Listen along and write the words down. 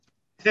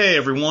Hey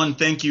everyone,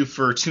 thank you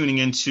for tuning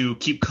in to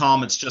Keep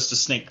Calm, It's Just a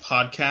Snake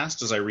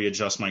podcast as I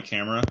readjust my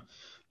camera.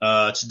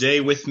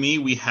 Today with me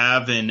we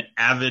have an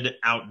avid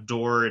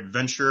outdoor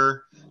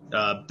adventurer,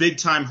 big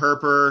time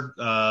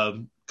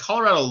herper,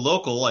 Colorado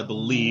local, I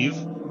believe,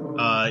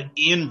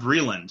 Ian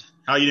Breland.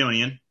 How you doing,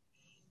 Ian?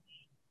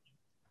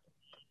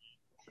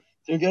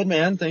 Doing good,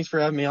 man. Thanks for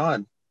having me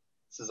on.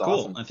 This is Cool.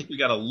 awesome. I think we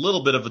got a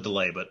little bit of a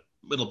delay, but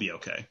it'll be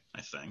okay,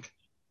 I think.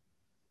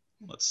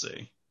 Let's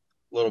see.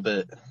 A little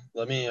bit.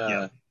 Let me,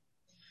 Yeah.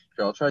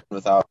 here, I'll try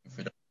without if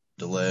we don't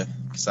delay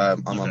because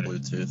I'm on Okay.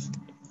 Bluetooth.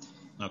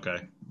 Okay.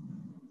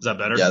 Is that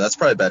Yeah, better? that's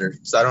probably better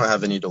because I don't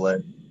have any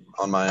delay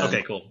on my end.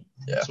 Okay, cool.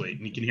 Yeah.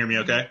 Sweet. You can hear me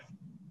okay?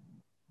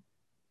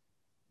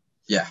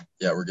 Yeah,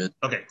 we're good.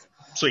 Okay,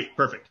 sweet,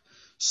 perfect.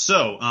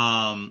 So,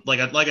 like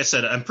I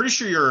said, I'm pretty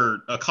sure you're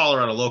a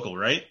Colorado local,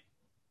 right?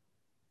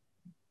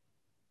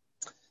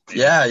 Maybe.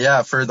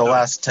 Yeah, for the Okay,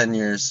 last 10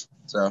 years.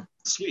 So,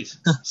 sweet.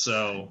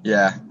 So,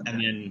 yeah. and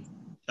then,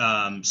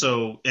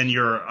 and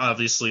you're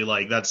obviously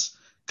like that's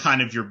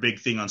kind of your big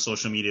thing on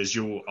social media is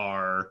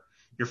you're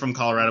from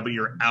Colorado, but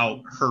you're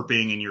out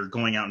herping and you're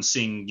going out and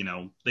seeing,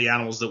 the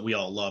animals that we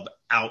all love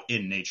out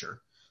in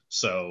nature.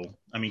 So,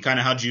 I mean, kind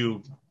of how'd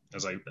you,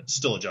 as I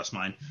still adjust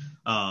mine,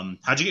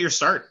 how'd you get your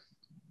start?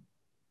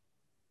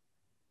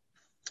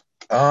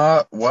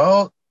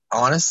 Well,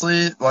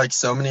 honestly, like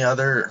so many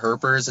other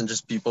herpers and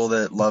just people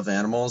that love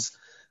animals,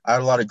 I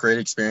had a lot of great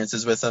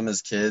experiences with them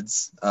as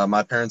kids.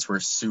 My parents were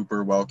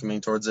super welcoming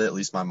towards it. At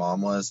least my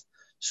mom was.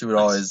 She would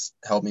Nice. always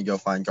help me go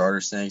find garter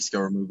snakes, go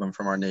remove them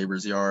from our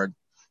neighbor's yard.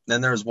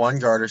 Then there was one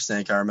garter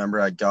snake I remember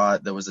I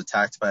got that was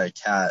attacked by a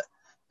cat,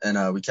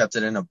 and we kept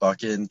it in a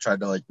bucket and tried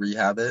to like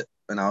rehab it.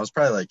 And I was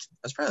probably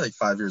like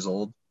 5 years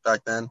old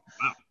back then,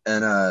 Wow.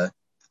 and I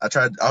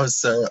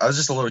was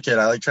just a little kid.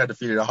 I like tried to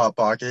feed it a hot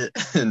pocket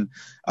and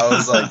I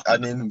was like, I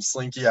named him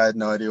Slinky. I had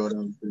no idea what I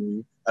was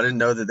doing. I didn't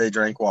know that they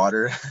drank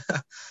water.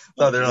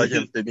 Thought they were like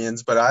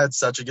amphibians, but I had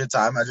such a good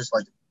time. I just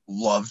like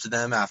loved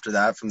them after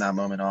that. From that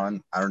moment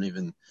on, I don't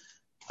even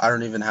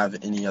have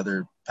any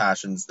other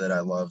passions that I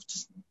loved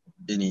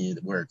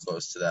anywhere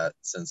close to that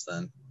since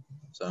then.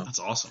 So That's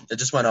awesome. it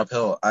just went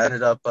uphill. I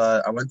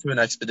went to an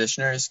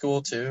expeditionary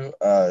school too,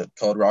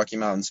 called Rocky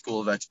Mountain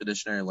School of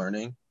Expeditionary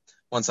Learning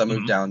once I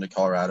moved Hmm. down to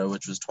Colorado,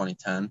 which was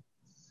 2010.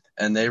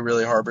 And they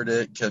really harbored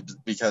it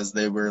because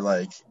they were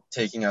like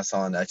taking us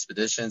on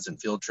expeditions and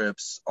field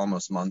trips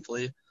almost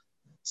monthly.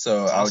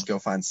 So That's I would awesome. go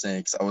find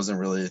snakes. I wasn't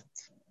really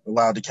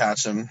allowed to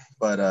catch them,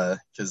 but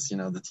because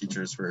the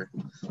teachers were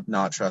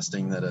not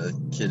trusting that a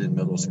kid in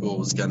middle school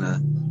was gonna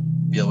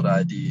be able to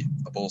ID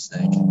a bull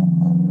snake.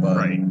 But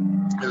Right.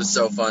 it was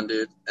so fun,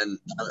 dude. And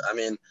I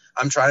mean,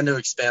 I'm trying to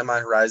expand my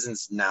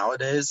horizons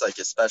nowadays, like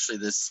especially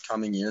this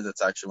coming year.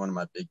 That's actually one of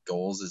my big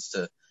goals is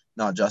to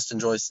not just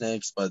enjoy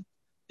snakes, but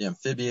the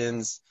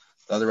amphibians,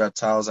 the other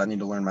reptiles. I need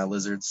to learn my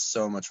lizards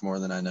so much more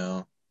than I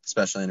know,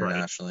 especially Right.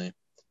 internationally.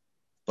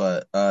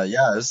 But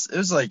yeah, it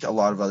was like a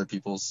lot of other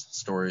people's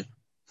story.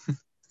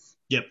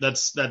 Yep.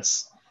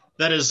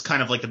 That is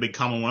kind of like the big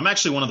common one. I'm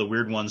actually one of the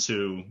weird ones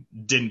who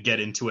didn't get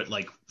into it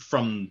like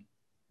from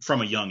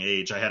a young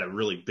age. I had a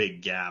really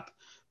big gap.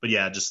 But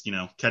yeah, just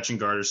catching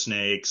garter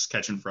snakes,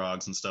 catching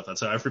frogs and stuff.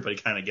 That's how everybody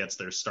kind of gets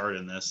their start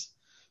in this.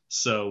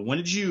 So when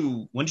did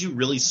you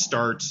really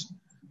start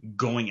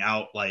going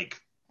out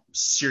like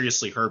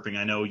seriously herping?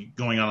 I know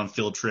going out on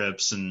field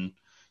trips and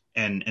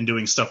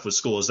doing stuff with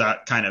school. Is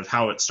that kind of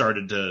how it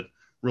started to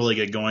really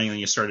get going and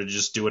you started to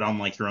just do it on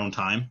like your own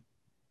time?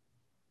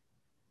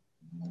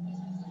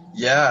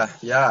 Yeah.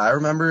 I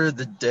remember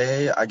the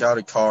day I got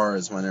a car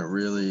is when it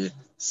really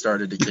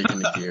started to kick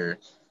into gear.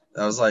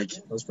 I was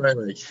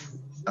probably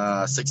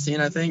like 16,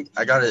 I think.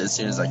 I got it as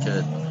soon as I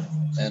could.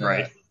 And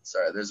Right.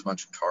 sorry, there's a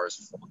bunch of cars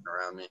floating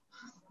around me.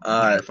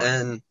 No, you're fine.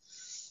 And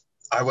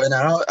I went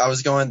out. I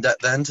was going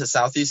then to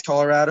Southeast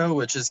Colorado,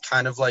 which is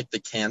kind of like the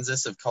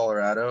Kansas of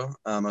Colorado,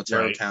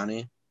 Otero Right.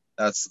 County.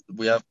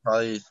 We have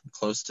probably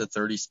close to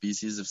 30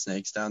 species of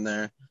snakes down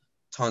there,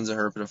 tons of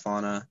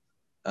herpetofauna,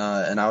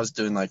 and I was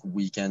doing like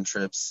weekend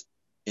trips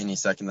any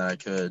second that I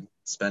could,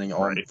 spending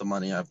all Right. the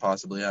money I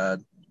possibly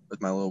had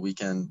with my little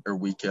weekend or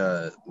week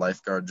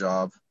lifeguard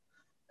job.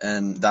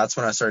 And that's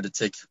when I started to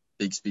take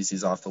big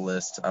species off the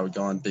list. I would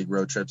go on big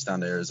road trips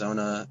down to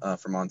Arizona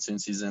for monsoon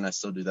season. I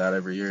still do that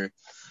every year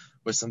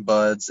with some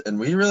buds, and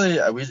we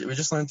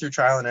just learned through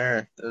trial and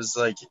error. It was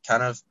like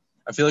kind of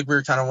I feel like we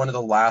were kind of one of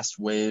the last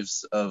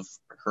waves of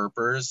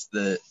herpers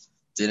that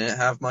didn't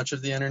have much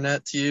of the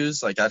internet to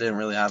use. Like I didn't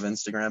really have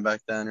Instagram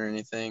back then or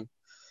anything,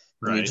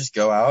 and we Right. just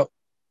go out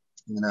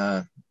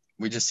and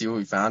we just see what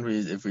we found.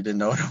 If we didn't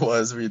know what it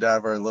was, we'd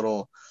have our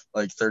little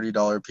like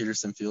 $30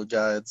 Peterson field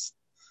guides,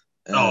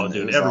 Oh, and it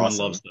dude, was everyone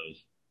loves awesome.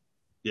 those.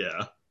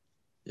 Yeah,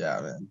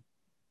 Yeah, man,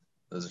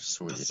 those are that's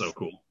sweet. so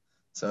cool.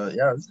 So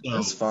yeah, it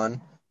was So,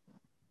 fun.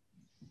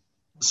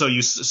 so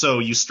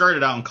you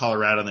started out in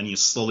Colorado, then you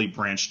slowly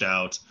branched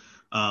out.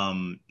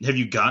 Have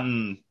you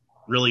gotten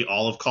really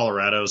all of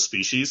Colorado's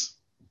species?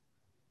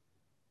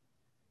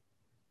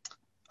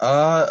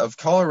 Of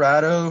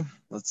Colorado.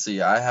 let's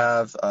see. I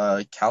have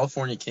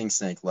California king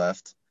snake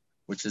left,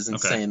 which is Okay.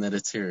 insane that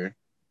it's here.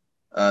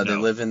 They No.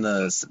 live in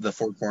the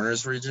Four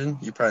Corners region.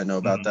 You probably know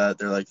about Hmm. that.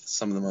 They're like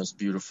some of the most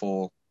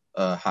beautiful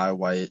high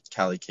white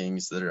Cali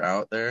kings that are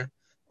out there.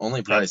 Only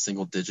Yep. probably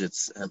single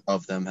digits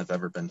of them have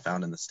ever been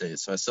found in the state.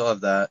 So I still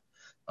have that.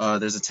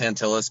 There's a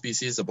Tantilla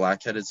species, a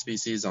black-headed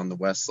species on the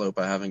west slope.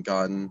 I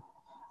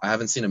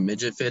haven't seen a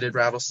midget-faded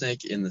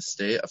rattlesnake in the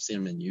state. I've seen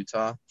them in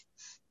Utah.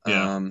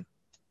 Yeah. Um,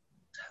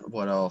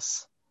 what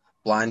else?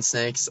 Blind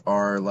snakes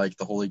are like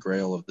the holy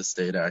grail of the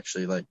state,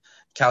 actually. Like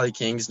Cali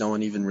Kings, no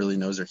one even really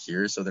knows are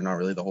here, so they're not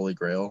really the holy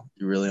grail.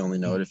 You really only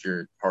know it Mhm. if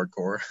you're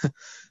hardcore.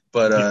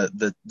 But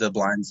Yeah. the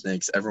blind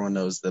snakes, everyone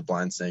knows that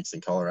blind snakes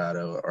in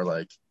Colorado are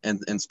like,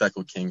 and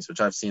speckled kings,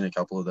 which I've seen a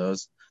couple of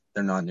those.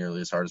 They're not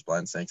nearly as hard as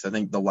blind snakes. I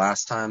think the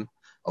last time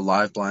a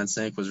live blind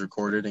snake was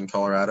recorded in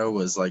Colorado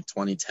was like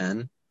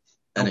 2010,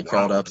 Oh and it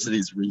crawled wow. up to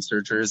these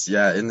researchers.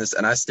 Yeah, and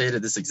I stayed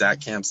at this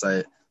exact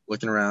campsite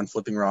looking around,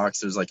 flipping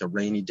rocks. It was like a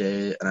rainy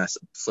day, and I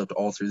flipped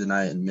all through the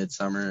night in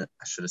midsummer.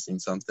 I should have seen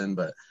something,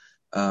 but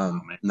Oh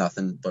man.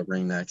 nothing but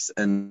ringnecks.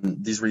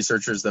 And these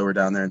researchers that were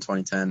down there in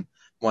 2010,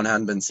 one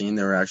hadn't been seen.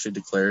 They were actually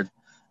declared,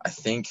 I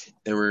think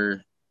they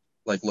were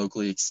like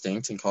locally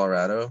extinct in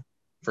Colorado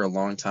for a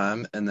long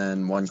time, and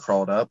then one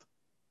crawled up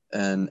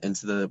and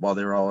into the while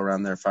they were all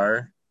around their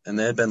fire, and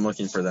they had been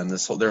looking for them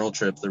their whole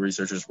trip. The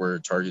researchers were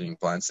targeting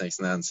blind snakes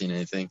and they hadn't seen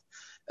anything,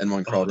 and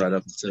one Oh crawled right dude.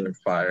 up to their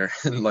fire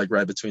and like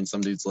right between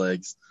some dude's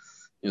legs.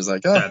 He was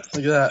like, "Oh, That's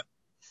look at that."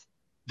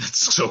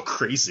 that's so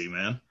crazy,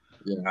 man.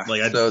 Yeah.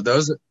 Like I. So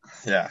those,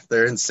 yeah,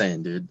 they're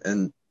insane, dude,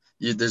 and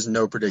there's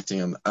no predicting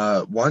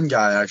them. One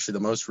guy actually, the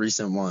most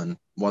recent one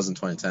was in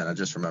 2010. I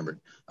just remembered.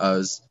 It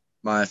was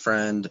my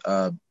friend.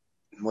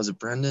 Was it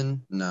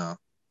Brendan? No,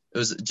 it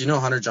was. Do you know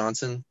Hunter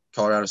Johnson,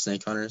 Colorado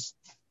Snake Hunters?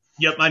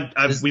 Yep.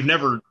 His, We've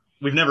never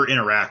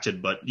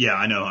interacted, but yeah,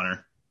 I know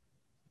Hunter.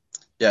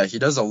 Yeah, he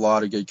does a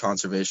lot of good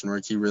conservation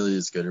work. He really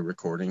is good at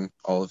recording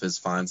all of his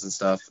finds and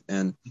stuff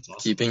and That's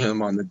awesome. keeping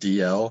him on the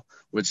DL,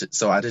 which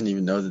so I didn't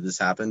even know that this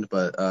happened,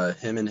 but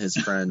him and his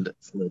friend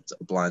flipped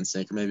a blind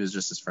snake, or maybe it was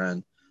just his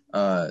friend,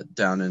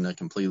 down in a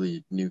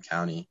completely new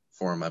county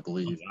for him, I Oh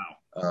believe,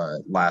 wow.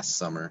 last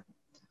summer.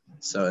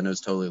 So, and it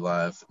was totally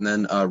live. And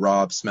then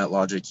Rob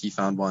Smetlogic, he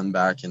found one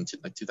back in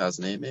like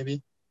 2008,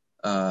 maybe,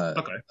 uh,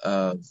 Okay.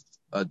 of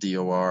a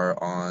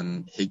DOR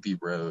on Higby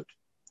Road.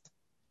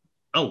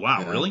 Oh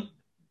wow. Yeah. Really?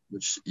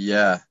 Which,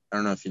 yeah, I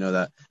don't know if you know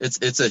that. It's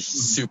a Mhm.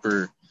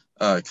 super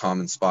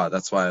common spot.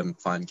 That's why I'm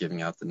fine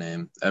giving out the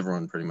name.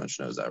 Everyone pretty much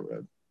knows that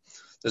road.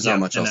 There's not Yeah.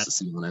 much And else that. to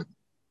see on it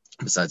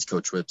besides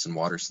coach whips and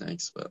water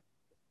snakes. But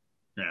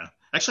Yeah.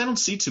 Actually, I don't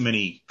see too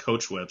many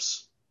coach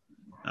whips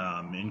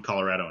in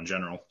Colorado in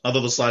general.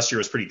 Although this last year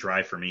was pretty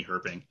dry for me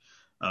herping.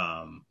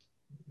 Um,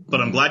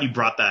 but I'm mm, glad you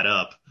brought that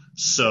up.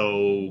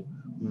 So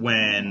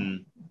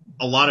when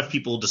a lot of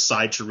people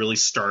decide to really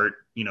start,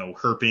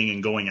 herping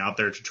and going out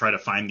there to try to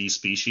find these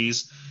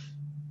species,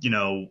 you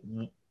know,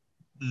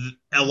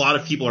 a lot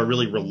of people are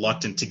really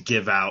reluctant to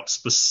give out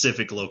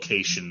specific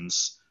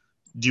locations.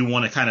 Do you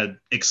want to kind of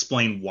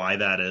explain why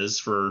that is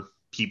for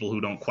people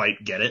who don't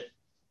quite get it?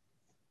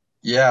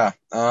 yeah,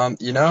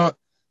 it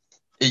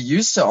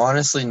used to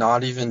honestly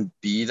not even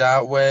be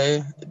that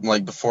way.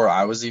 Like before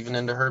I was even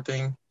into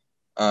herping.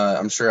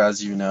 I'm sure,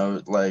 as you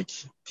know, like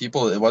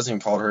people, it wasn't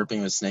even called herping,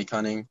 it was snake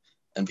hunting,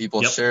 and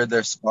people Yep. shared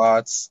their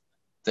spots.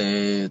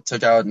 They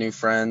took out new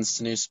friends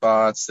to new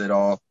spots.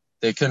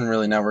 They couldn't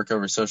really network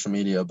over social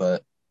media,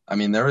 but I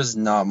mean, there was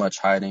not much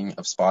hiding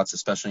of spots,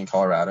 especially in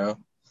Colorado.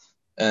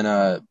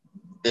 And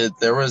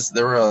there was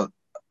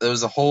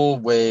a whole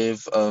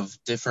wave of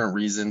different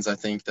reasons I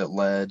think that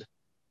led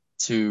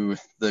to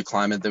the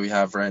climate that we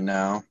have right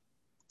now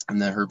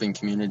and the herping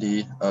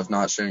community of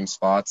not sharing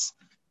spots,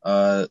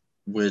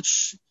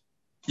 which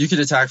you could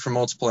attack from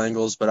multiple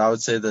angles, but I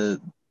would say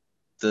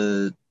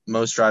the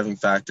most driving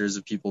factors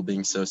of people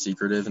being so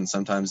secretive and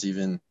sometimes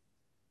even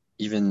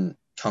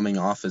coming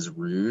off as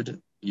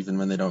rude, even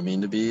when they don't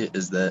mean to be,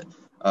 is that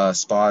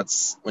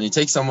spots when you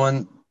take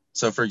someone.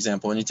 So, for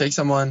example, when you take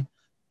someone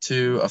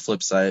to a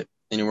flip site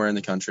anywhere in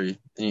the country,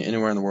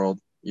 anywhere in the world,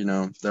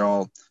 they're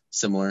all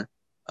similar.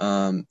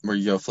 Where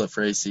you go flip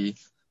for AC,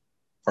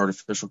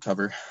 artificial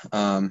cover.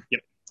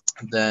 Yep.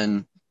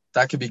 Then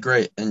that could be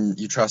great, and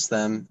you trust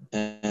them,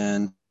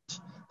 and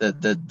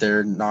that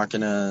they're not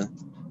gonna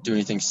do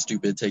anything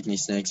stupid, take any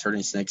snakes, hurt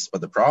any snakes.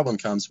 But the problem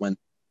comes when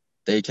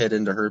they get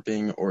into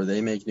herping or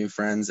they make new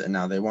friends, and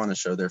now they want to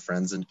show their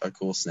friends a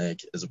cool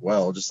snake as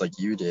well, just like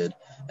you did,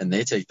 and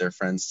they take their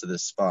friends to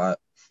this spot,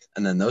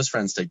 and then those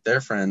friends take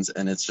their friends,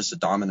 and it's just a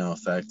domino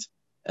effect.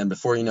 And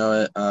before you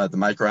know it, the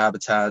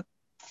microhabitat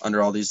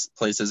under all these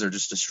places are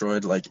just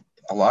destroyed. Like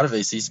a lot of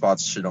AC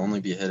spots should only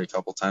be hit a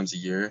couple times a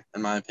year,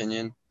 in my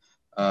opinion.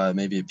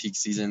 Maybe a peak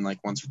season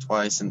like once or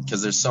twice, and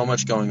because there's so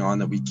much going on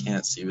that we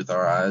can't see with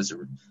our eyes,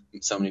 or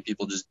so many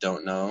people just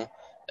don't know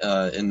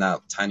in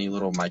that tiny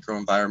little micro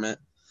environment,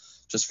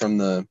 just from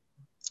the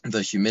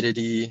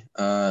humidity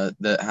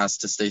that has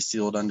to stay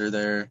sealed under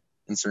there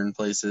in certain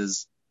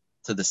places.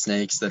 to the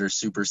snakes that are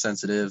super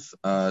sensitive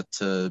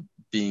to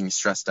being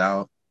stressed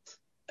out,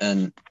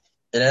 and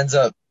it ends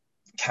up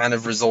kind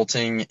of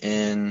resulting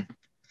in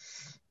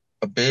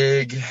a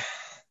big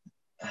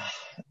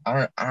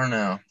I don't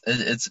know.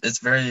 It's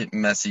very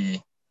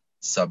messy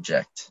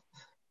subject,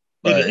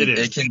 but It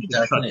is.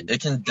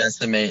 it can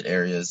decimate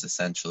areas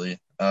essentially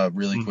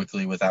really Mhm.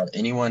 quickly without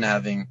anyone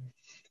having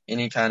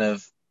any kind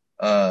of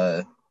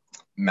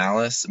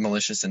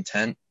malicious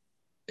intent.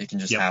 It can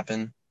just Yep.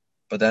 happen.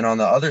 But then on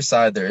the other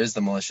side, there is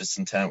the malicious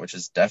intent, which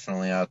is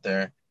definitely out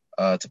there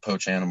to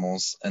poach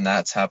animals, and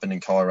that's happened in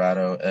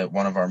Colorado at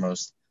one of our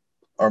most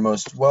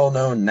well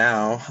known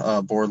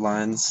now board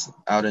lines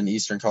out in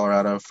eastern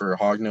Colorado for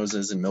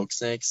hognoses and milk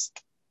snakes.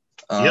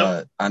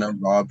 Yep. I know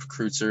Rob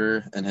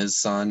Kreutzer and his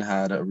son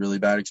had a really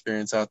bad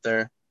experience out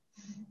there.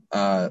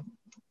 Uh,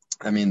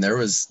 I mean, there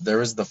was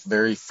the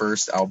very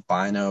first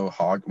albino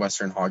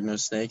western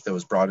hognose snake that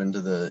was brought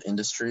into the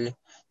industry.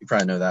 You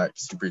probably know that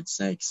because you breed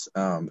snakes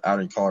out in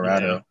Yeah.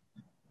 Colorado,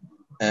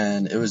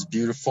 and it was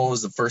beautiful. It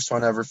was the first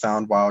one ever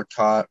found wild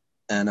caught,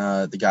 and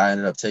the guy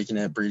ended up taking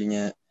it, breeding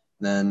it.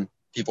 And then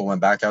people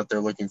went back out there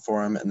looking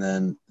for him, and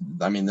then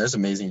I mean, there's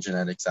amazing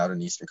genetics out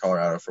in eastern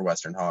Colorado for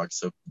western hogs,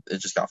 so it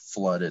just got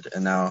flooded,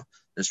 and now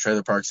there's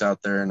trailer parks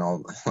out there, and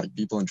all like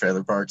people in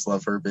trailer parks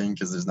love herping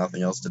because there's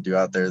nothing else to do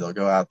out there. They'll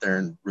go out there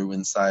and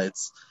ruin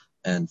sites,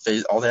 and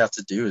all they have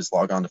to do is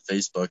log on to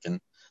Facebook and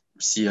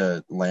see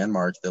a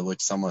landmark that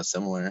looks somewhat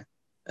similar.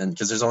 And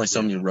because there's only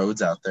so many Yeah.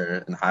 roads out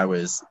there and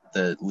highways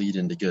that lead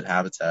into good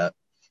habitat,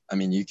 I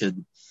mean, you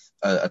could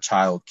a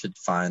child could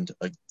find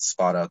a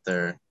spot out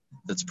there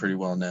that's pretty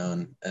well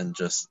known and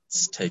just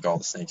take all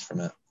the snakes from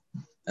it.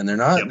 And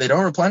Yep. they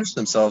don't replenish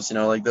themselves,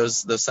 like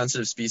those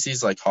sensitive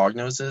species like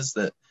hognoses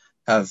that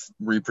have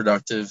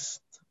reproductive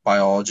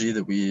biology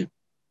that we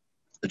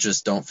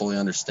just don't fully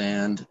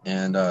understand,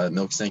 and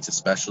milk snakes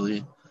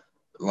especially.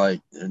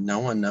 Like no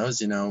one knows,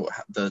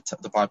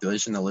 the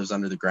population that lives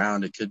under the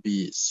ground. It could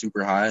be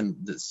super high, and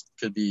this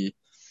could be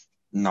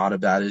not a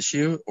bad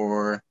issue,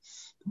 or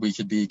we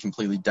could be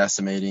completely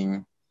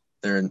decimating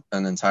an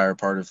entire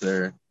part of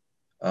their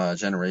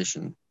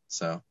generation.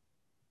 So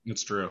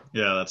It's true.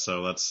 Yeah, that's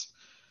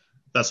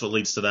what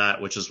leads to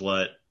that, which is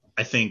what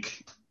I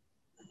think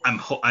I'm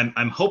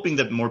hoping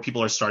that more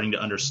people are starting to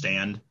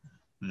understand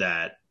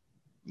that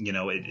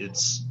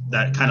it's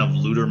that kind of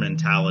looter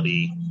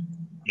mentality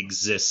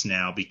exists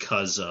now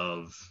because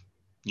of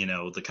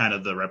the kind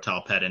of the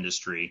reptile pet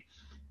industry,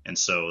 and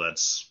so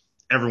that's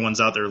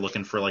everyone's out there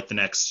looking for like the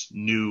next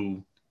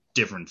new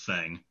different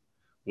thing,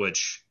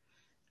 which,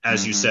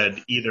 as you mhm.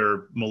 said,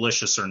 either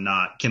malicious or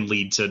not, can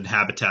lead to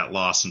habitat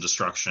loss and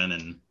destruction,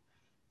 and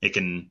it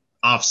can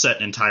offset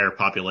an entire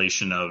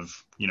population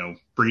of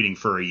breeding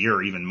for a year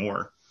or even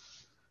more.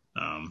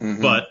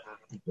 Mhm. But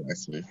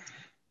Exactly.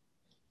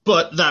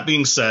 that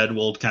being said,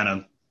 we'll kind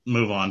of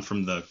move on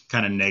from the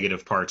kind of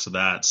negative parts of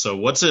that. So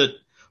what's it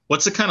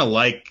kind of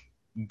like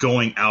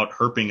going out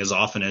herping as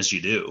often as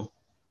you do?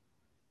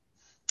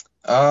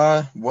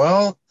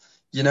 Well,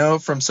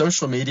 from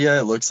social media,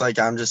 it looks like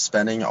I'm just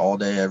spending all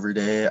day, every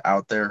day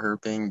out there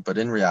herping. But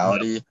in Yep.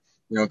 reality,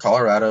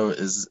 Colorado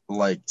is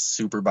like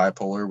super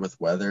bipolar with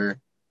weather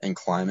and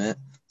climate.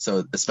 So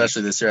Yep.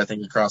 especially this year, I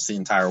think across the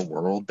entire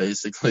world,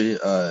 basically,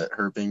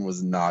 herping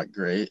was not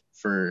great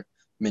for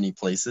many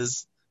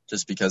places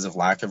just because of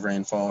lack of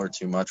rainfall or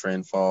too much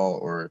rainfall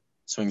or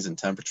swings in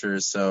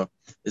temperatures. So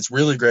it's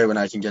really great when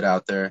I can get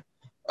out there,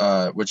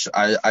 which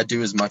I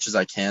do as much as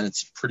I can.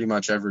 It's pretty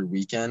much every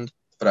weekend,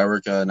 but I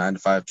work a 9 to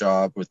 5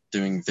 job with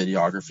doing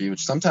videography,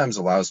 which sometimes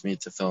allows me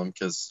to film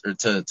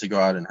to go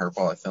out and herp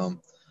while I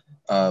film.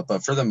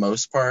 But for the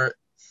most part,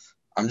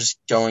 I'm just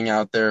going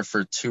out there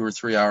for 2 or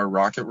 3 hour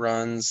rocket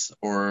runs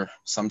or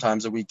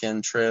sometimes a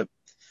weekend trip.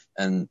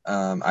 And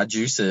I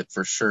juice it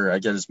for sure. I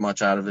get as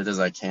much out of it as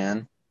I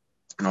can.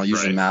 And I'll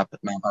usually Right.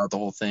 map out the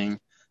whole thing,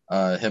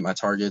 hit my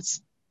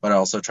targets, but I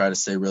also try to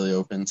stay really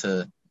open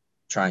to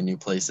trying new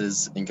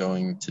places and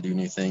going to do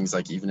new things.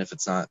 Like even if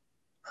it's not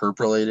herp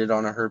related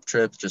on a herp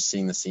trip, just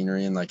seeing the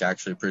scenery and like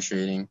actually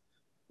appreciating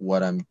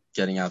what I'm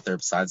getting out there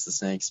besides the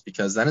snakes,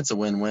 because then it's a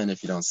win-win.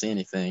 If you don't see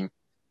anything,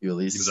 you at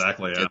least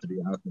Exactly. Yeah. get to be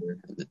out there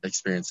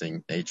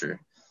experiencing nature.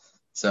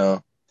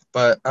 So,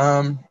 but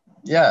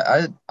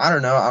yeah, I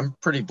don't know. I'm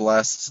pretty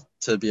blessed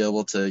to be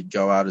able to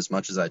go out as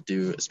much as I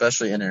do,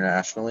 especially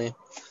internationally.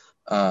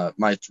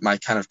 My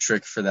kind of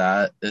trick for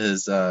that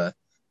is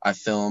I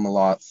film a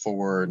lot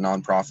for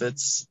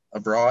nonprofits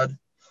abroad.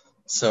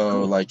 So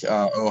Cool. like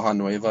Hoja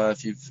Nueva,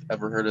 if you've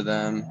ever heard of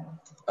them,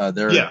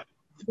 Yeah.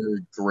 they're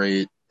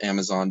great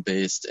Amazon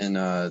based in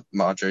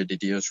Madre de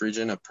Dios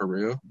region of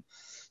Peru.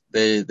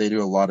 They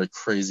do a lot of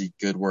crazy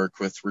good work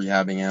with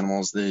rehabbing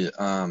animals. They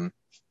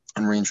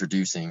and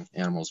reintroducing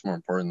animals, more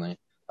importantly,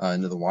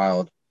 into the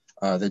wild.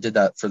 They did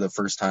that for the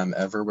first time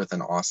ever with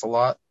an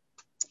ocelot.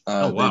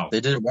 Oh They wow.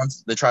 did it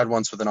once. They tried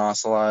once with an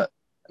ocelot,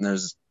 and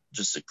there's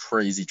just a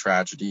crazy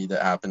tragedy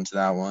that happened to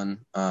that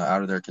one,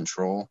 out of their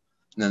control.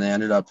 And then they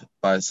ended up,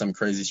 by some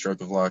crazy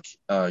stroke of luck,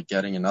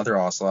 getting another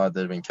ocelot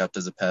that had been kept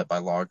as a pet by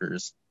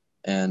loggers,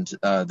 and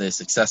they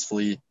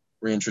successfully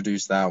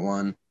reintroduced that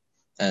one,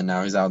 and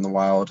now he's out in the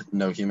wild,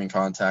 no human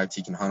contact.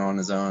 He can hunt on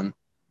his own. It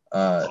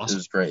Awesome.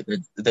 was great.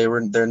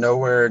 They're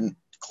nowhere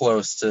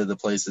close to the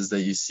places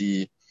that you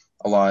see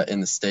a lot in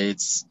the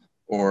States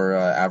or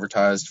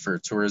advertised for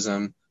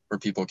tourism where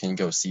people can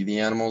go see the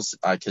animals.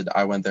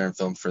 I went there and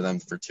filmed for them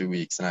for 2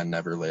 weeks, and I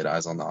never laid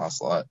eyes on the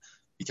ocelot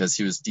because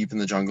he was deep in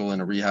the jungle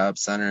in a rehab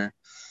center.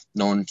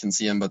 No one can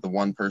see him but the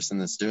one person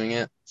that's doing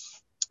it.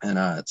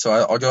 And so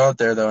I'll go out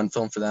there though and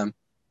film for them.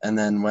 And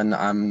then when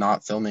I'm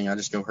not filming, I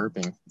just go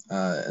herping,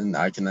 and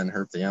I can then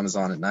herp the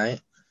Amazon at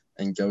night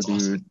and go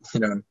do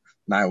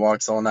night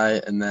walks all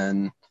night, and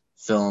then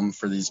film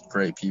for these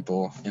great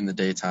people in the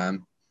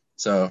daytime.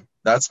 So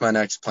that's my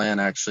next plan.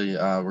 Actually,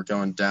 we're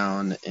going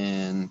down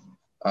in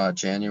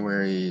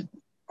January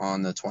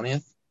on the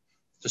 20th,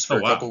 just for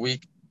a couple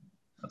weeks.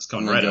 That's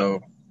coming right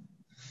up.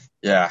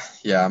 Yeah,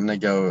 I'm gonna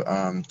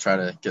go try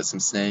to get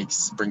some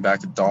snakes, bring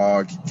back a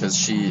dog,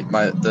 because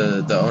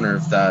the owner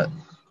of that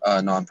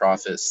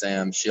nonprofit,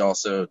 Sam, she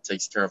also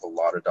takes care of a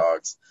lot of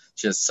dogs.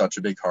 She has such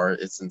a big heart,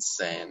 it's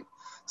insane.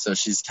 So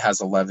she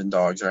has 11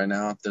 dogs right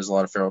now. There's a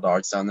lot of feral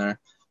dogs down there.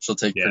 She'll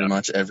take pretty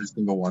much every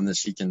single one that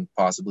she can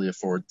possibly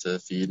afford to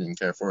feed and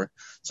care for.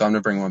 So I'm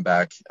gonna bring one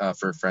back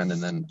for a friend,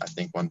 and then I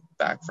think one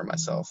back for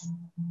myself.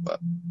 But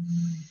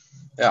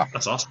yeah,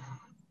 that's awesome.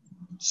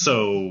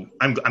 So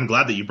I'm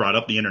glad that you brought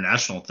up the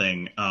international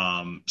thing.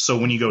 So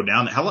when you go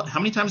down, how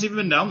many times have you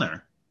been down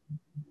there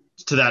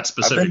to that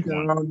specific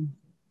one?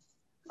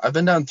 I've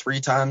been down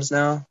 3 times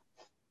now.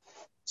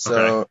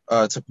 So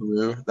to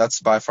Peru, that's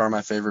by far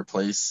my favorite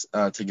place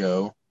to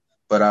go.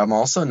 But I'm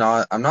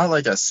not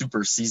like a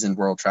super seasoned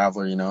world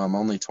traveler. I'm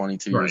only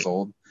 22 years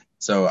old.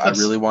 So I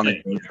really want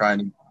to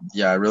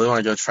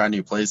go try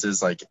new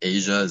places. Like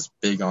Asia is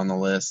big on the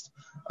list.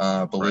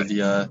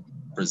 Bolivia,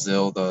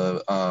 Brazil,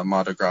 the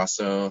Mato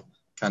Grosso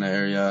kind of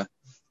area,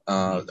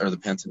 or the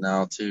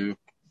Pantanal too.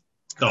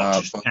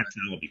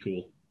 Pantanal would be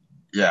cool.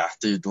 Yeah,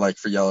 dude, like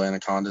for yellow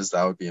anacondas,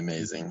 that would be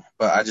amazing.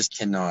 But I just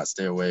cannot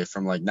stay away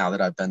from, like, now that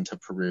I've been to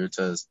Peru,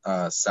 to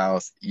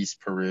southeast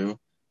Peru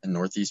and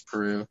northeast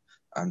Peru,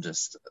 I'm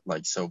just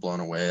like so blown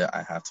away.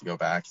 I have to go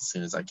back as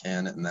soon as I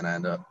can, and then I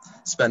end up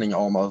spending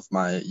all of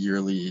my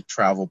yearly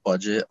travel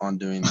budget on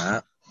doing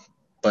that.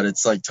 But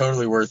it's like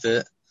totally worth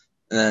it.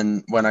 And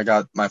then when I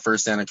got my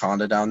first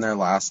anaconda down there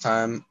last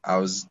time, that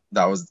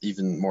was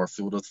even more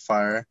fueled with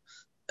fire.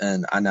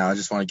 And I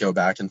just want to go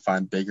back and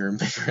find bigger and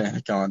bigger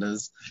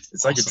anacondas.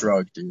 It's like a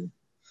drug, dude.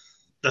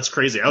 That's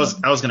crazy. I was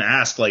going to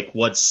ask, like,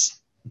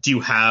 do you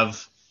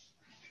have,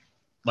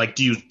 like,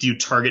 do you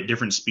target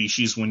different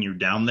species when you're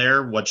down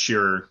there? What's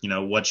your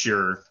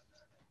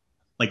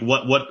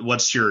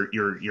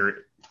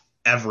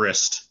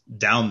Everest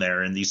down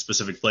there in these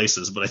specific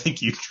places? But I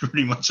think you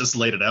pretty much just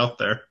laid it out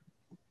there.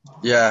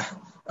 Yeah.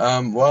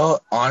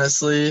 Well,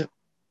 honestly,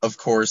 of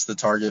course, the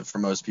target for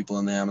most people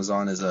in the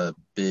Amazon is a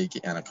big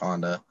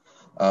anaconda.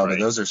 But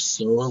those are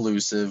so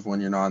elusive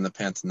when you're not in the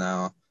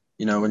Pantanal.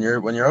 When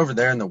you're over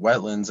there in the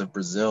wetlands of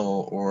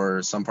Brazil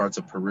or some parts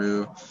of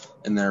Peru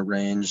in their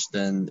range,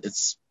 then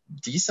it's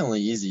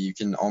decently easy. You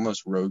can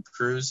almost road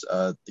cruise,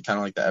 kind of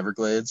like the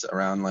Everglades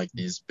around like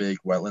these big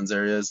wetlands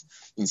areas.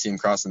 You can see them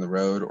crossing the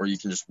road, or you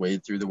can just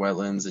wade through the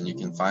wetlands and you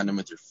can find them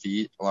with your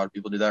feet. A lot of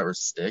people do that, or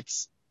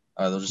sticks.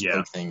 They'll just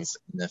poke things,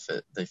 and if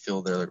they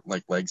feel their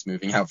like legs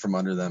moving out from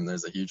under them,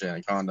 there's a huge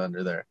anaconda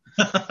under there.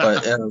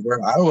 But where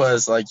I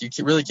was, like, you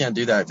really can't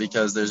do that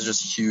because there's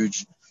just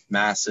huge,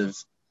 massive,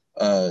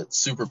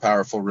 super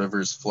powerful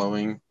rivers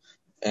flowing,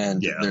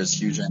 and there's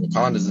huge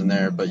anacondas in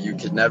there, but you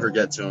could never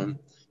get to them,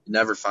 you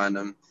never find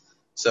them.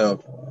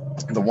 So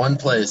the one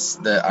place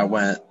that I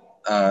went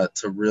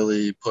to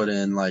really put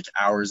in like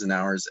hours and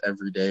hours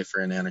every day for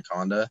an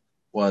anaconda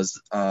was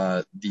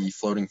the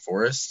floating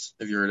forest.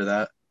 Have you heard of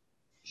that?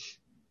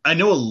 I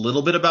know a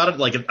little bit about it.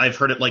 Like, I've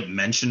heard it like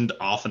mentioned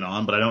off and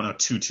on, but I don't know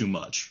too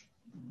much.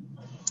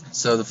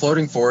 So the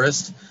floating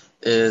forest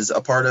is a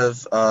part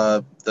of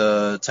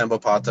the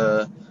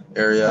Tambopata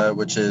area,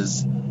 which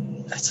it's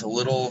a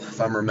little,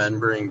 if I'm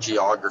remembering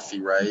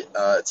geography right,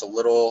 it's a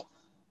little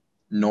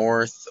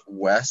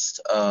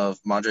northwest of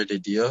Madre de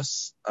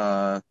Dios.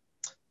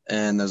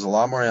 And there's a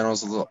lot more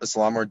animals. It's a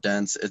lot more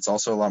dense. It's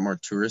also a lot more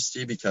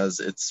touristy because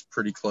it's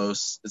pretty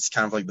close. It's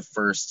kind of like the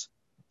first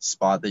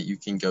spot that you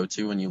can go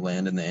to when you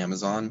land in the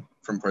Amazon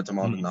from Puerto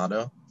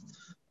Maldonado.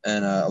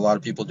 And a lot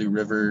of people do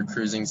river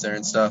cruisings there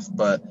and stuff.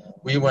 But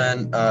we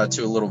went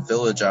to a little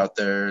village out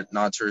there,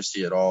 not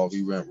touristy at all.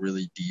 We went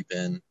really deep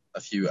in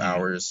a few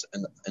hours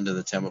into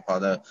the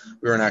Tambopata.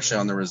 We weren't actually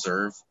on the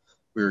reserve.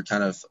 We were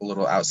kind of a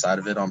little outside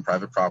of it on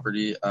private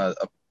property. A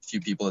few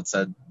people had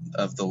said,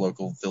 of the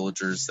local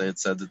villagers, they had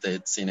said that they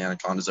had seen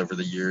anacondas over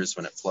the years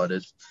when it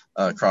flooded,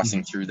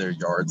 crossing through their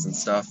yards and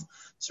stuff.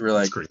 So we were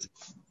like,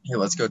 hey,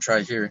 let's go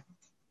try here.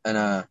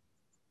 And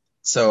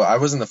so I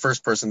wasn't the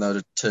first person,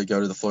 though, to go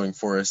to the floating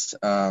forest.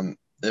 It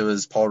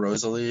was Paul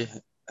Rosalie,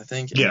 I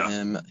think, and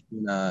him,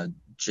 and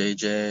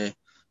JJ,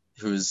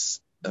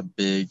 who's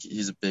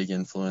he's a big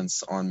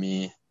influence on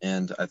me,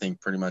 and I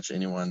think pretty much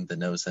anyone that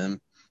knows him.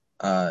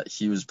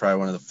 He was probably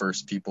one of the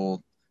first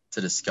people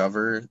to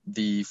discover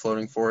the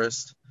floating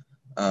forest,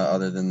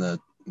 other than the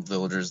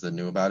villagers that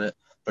knew about it.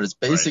 But it's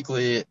Right.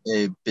 basically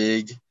a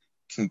big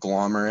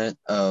conglomerate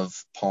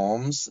of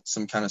palms,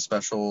 some kind of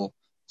special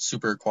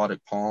super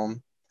aquatic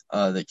palm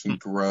that can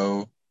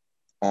grow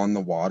on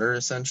the water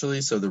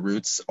essentially. So the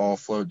roots all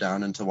float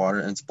down into water,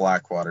 and it's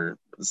black water.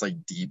 It's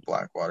like deep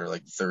black water,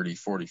 like 30,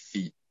 40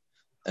 feet.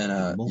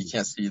 And you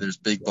can't see, there's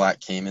big black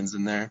caimans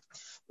in there,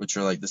 which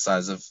are like the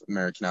size of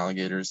American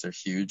alligators. They're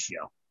huge.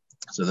 Yeah.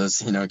 So those,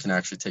 can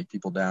actually take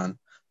people down.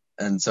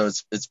 And so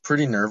it's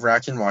pretty nerve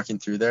wracking walking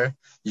through there.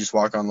 You just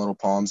walk on little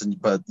palms,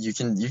 but you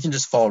can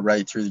just fall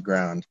right through the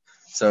ground.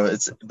 So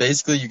it's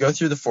basically, you go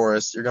through the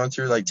forest, you're going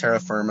through like terra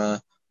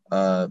firma,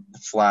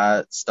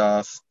 flat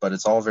stuff, but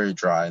it's all very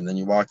dry. And then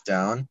you walk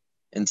down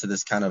into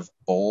this kind of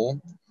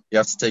bowl. You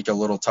have to take a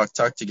little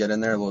tuk-tuk to get in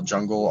there, a little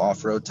jungle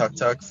off-road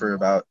tuk-tuk for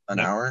about an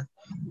hour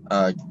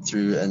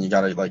through, and you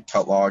got to like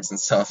cut logs and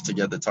stuff to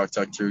get the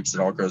tuk-tuk through because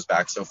it all grows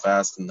back so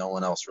fast and no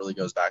one else really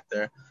goes back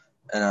there.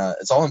 And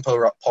it's all in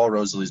Paul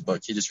Rosalie's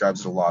book. He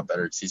describes it a lot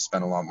better because he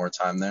spent a lot more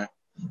time there.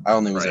 I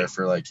only was there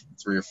for like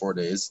 3 or 4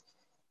 days.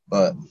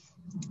 But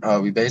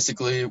we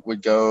basically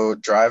would go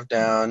drive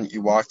down.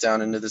 You walk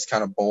down into this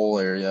kind of bowl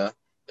area.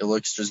 It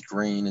looks just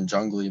green and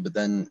jungly, but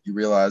then you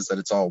realize that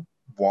it's all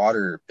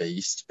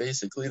water-based,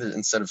 basically.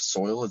 Instead of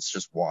soil, it's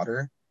just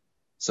water.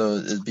 So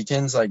it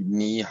begins like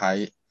knee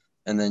height,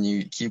 and then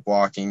you keep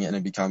walking, and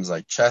it becomes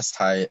like chest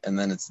height, and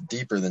then it's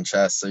deeper than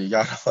chest. So you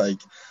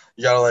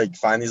gotta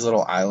find these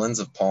little islands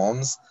of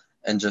palms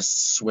and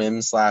just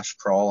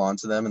swim/crawl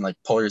onto them and like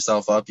pull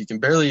yourself up. You can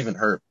barely even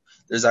hurt.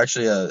 There's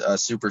actually a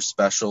super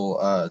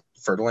special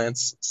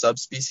fertilance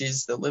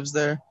subspecies that lives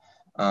there.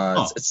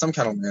 It's some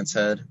kind of lance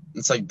head.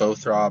 It's like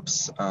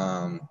Bothrops.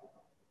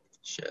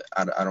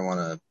 I don't want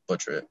to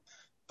butcher it,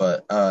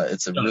 but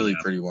it's a really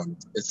pretty one.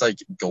 It's like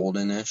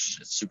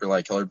goldenish. It's super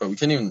light colored, but we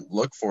couldn't even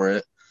look for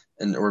it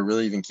or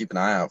really even keep an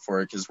eye out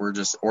for it because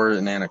we're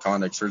an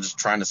anaconda, because we're just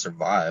trying to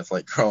survive,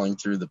 like crawling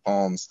through the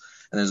palms.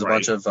 And there's a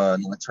bunch of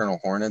nocturnal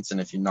hornets,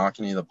 and if you knock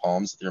any of the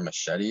palms with your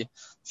machete,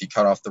 if you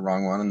cut off the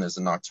wrong one and there's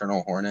a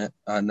nocturnal hornet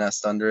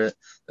nest under it,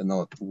 then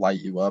they'll light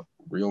you up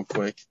real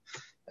quick.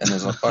 And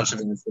there's a bunch of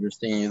them that are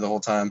stinging you the whole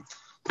time.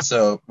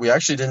 So we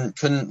actually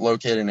couldn't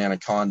locate an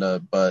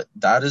anaconda, but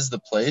that is the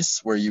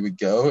place where you would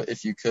go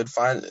if you could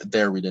find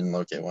there. We didn't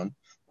locate one,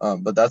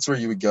 but that's where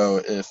you would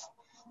go if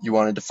you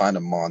wanted to find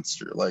a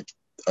monster, like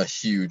a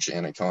huge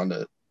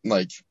anaconda,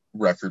 like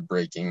record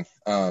breaking.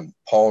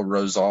 Paul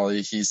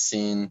Rosalie, he's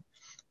seen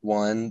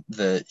one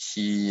that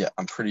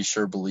I'm pretty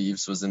sure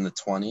believes was in the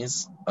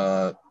 20s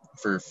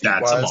for feet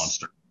wise. That's a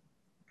monster.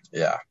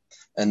 Yeah.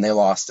 And they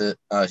lost it.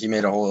 He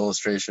made a whole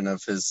illustration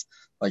of his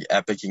like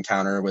epic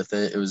encounter with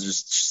it. It was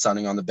just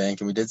sunning on the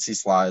bank, and we did see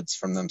slides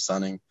from them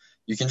sunning.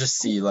 You can just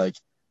see like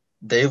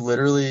they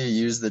literally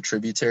use the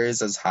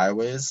tributaries as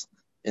highways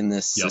in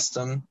this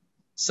system.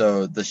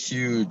 So the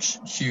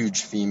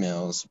huge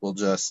females will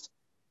just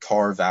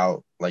carve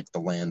out like the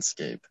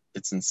landscape.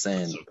 It's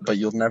insane, but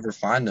you'll never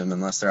find them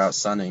unless they're out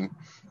sunning,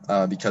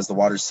 because the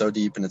water's so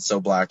deep and it's so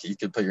black. You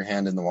could put your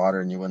hand in the water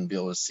and you wouldn't be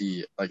able to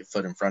see like a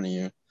foot in front of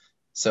you.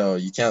 So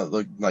you can't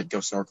go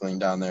snorkeling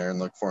down there and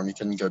look for them. You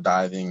couldn't go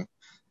diving,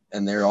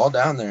 and they're all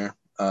down there.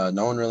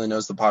 No one really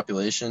knows the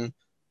population,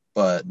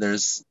 but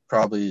there's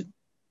probably,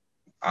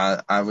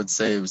 I would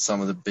say, it was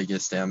some of the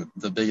biggest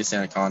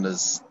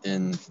anacondas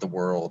in the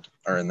world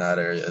are in that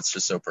area. It's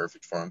just so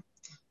perfect for them.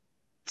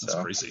 That's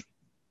crazy.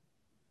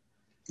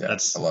 Yeah,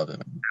 I love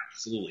it.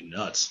 Absolutely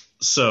nuts.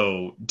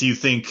 So do you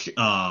think,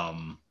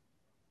 I'm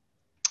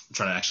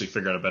trying to actually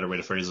figure out a better way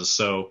to phrase this.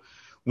 So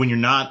when you're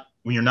not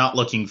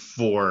looking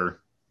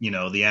for,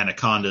 the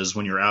anacondas,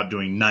 when you're out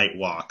doing night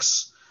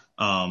walks,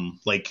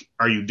 like,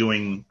 are you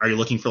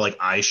looking for like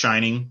eye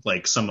shining,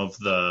 like some of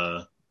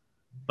the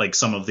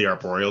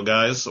arboreal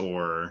guys,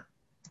 or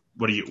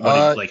how do you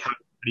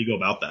go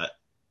about that?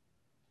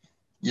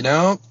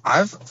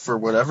 For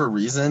whatever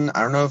reason,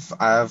 I don't know if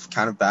I have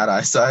kind of bad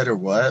eyesight or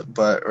what,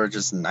 or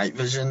just night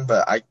vision,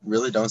 but I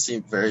really don't see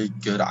very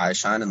good eye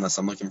shine unless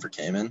I'm looking for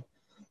caiman.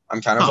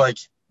 I'm kind of like,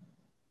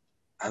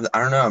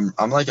 I don't know.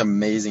 I'm like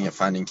amazing at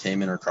finding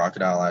caiman or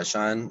crocodile eye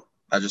shine.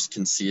 I just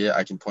can see it.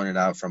 I can point it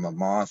out from a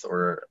moth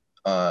or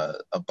a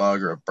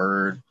bug or a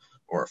bird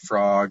or a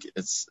frog.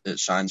 It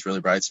shines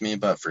really bright to me.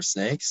 But for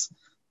snakes,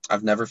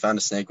 I've never found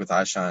a snake with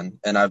eye shine.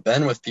 And I've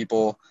been with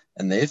people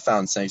and they've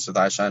found snakes with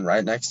eye shine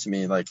right next to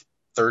me, like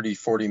 30,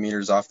 40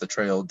 meters off the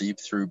trail, deep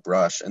through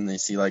brush. And they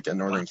see like a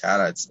northern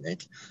cat-eyed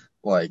snake,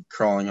 like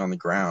crawling on the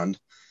ground.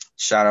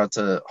 Shout out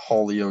to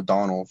Holly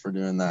O'Donnell for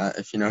doing that,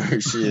 if you know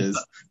who she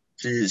is.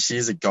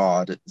 She's a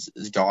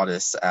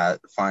goddess at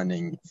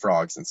finding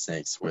frogs and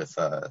snakes with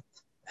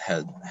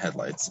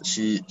headlights.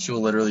 She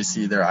will literally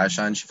see their eye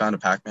shine. She found a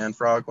Pac-Man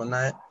frog one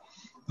night.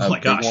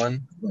 Big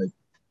one,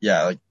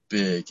 like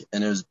big,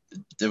 and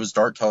it was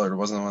dark colored. It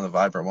wasn't one of the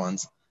vibrant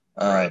ones.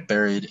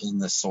 Buried in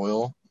the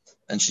soil,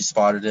 and she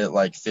spotted it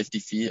like 50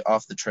 feet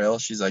off the trail.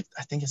 She's like,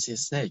 I think I see a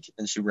snake,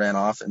 and she ran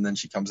off, and then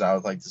she comes out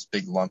with like this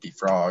big lumpy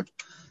frog.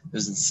 It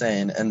was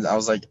insane. And I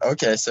was like,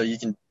 okay, so you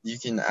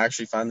can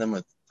actually find them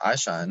with eye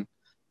shine.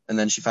 And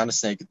then she found a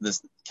snake,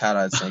 this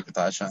cat-eyed snake with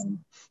eye shine.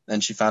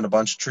 Then she found a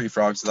bunch of tree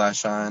frogs with eye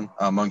shine,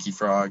 monkey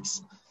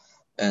frogs.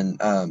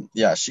 And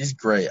yeah, she's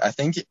great. I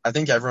think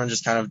everyone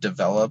just kind of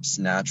develops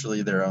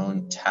naturally their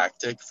own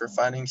tactic for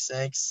finding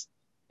snakes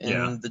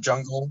Yeah. in the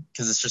jungle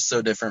because it's just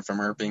so different from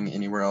herping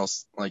anywhere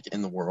else like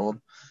in the world,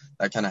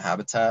 that kind of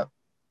habitat.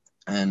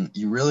 And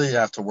you really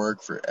have to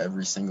work for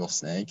every single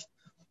snake.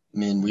 I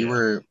mean,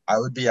 Yeah. I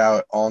would be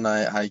out all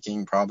night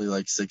hiking, probably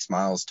like 6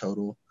 miles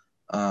total,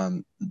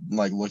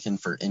 like looking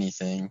for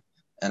anything.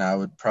 And I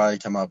would probably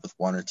come up with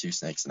one or two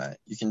snakes a night.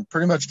 You can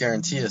pretty much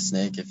guarantee a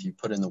snake if you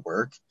put in the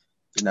work.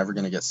 You're never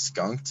going to get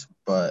skunked,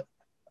 but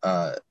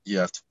you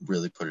have to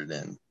really put it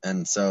in.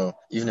 And so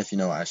even if you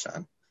know eye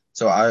shine.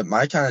 So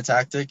my kind of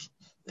tactic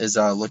is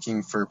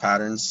looking for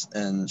patterns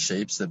and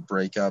shapes that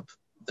break up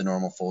the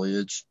normal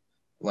foliage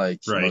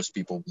like Right. most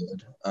people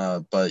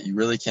would. But you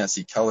really can't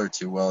see color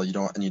too well. You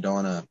don't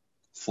want to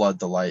flood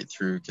the light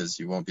through because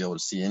you won't be able to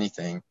see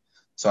anything.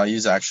 So I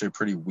use actually a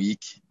pretty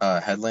weak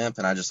headlamp,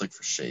 and I just look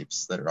for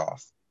shapes that are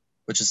off,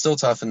 which is still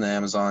tough in the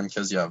Amazon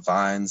because you have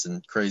vines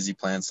and crazy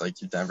plants like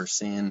you've never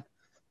seen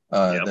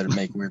Yep. that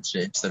make weird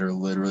shapes that are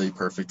literally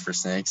perfect for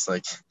snakes.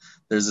 Like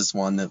there's this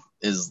one that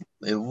is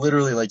it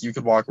literally like you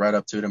could walk right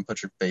up to it and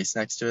put your face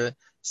next to it,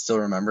 still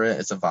remember it.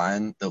 It's a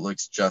vine that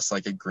looks just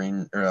like a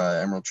green or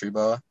emerald tree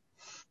boa,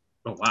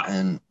 Oh wow.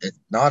 and it's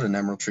not an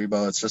emerald tree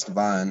boa, it's just a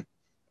vine.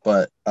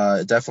 But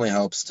it definitely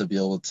helps to be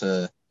able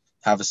to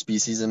have a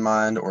species in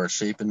mind or a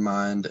shape in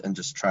mind and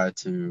just try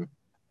to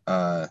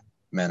uh,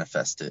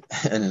 manifest it,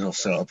 and it'll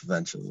show Right. up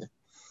eventually.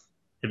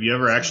 So Have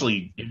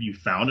you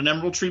found an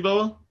emerald tree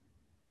boa?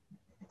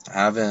 I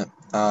haven't.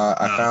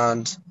 I No.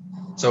 found.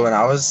 So when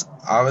I was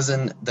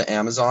in the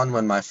Amazon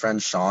when my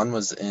friend Sean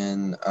was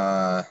in.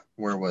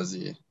 Where was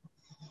he?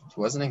 He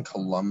wasn't in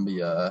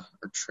Colombia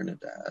or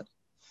Trinidad.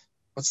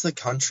 What's the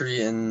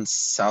country in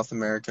South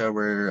America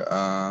where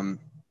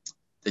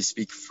they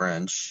speak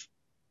French?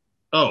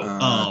 Oh,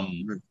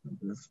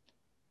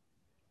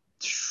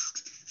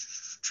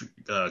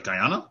 Uh,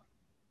 Guyana?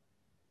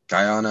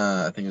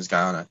 Guyana. I think it was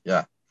Guyana.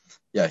 Yeah,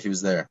 yeah, he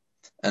was there,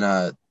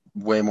 and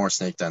way more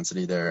snake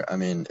density there. I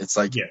mean, it's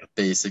like Yeah.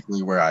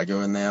 basically where I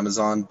go in the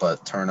Amazon,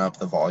 but turn up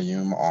the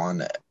volume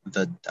on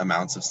the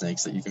amounts of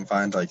snakes that you can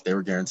find. Like they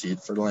were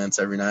guaranteed for Lance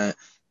every night.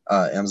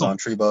 Oh, Amazon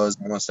tree boas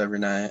almost every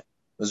night.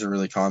 Those are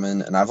really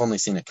common, and I've only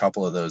seen a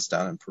couple of those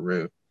down in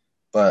Peru.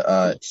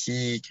 But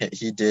he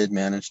did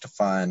manage to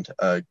find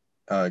a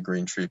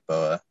green tree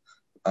boa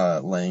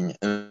laying.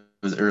 It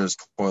was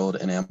coiled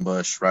in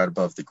ambush right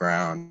above the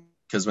ground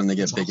because when they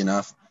that's get big awesome.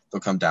 enough, they'll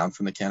come down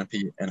from the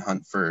canopy and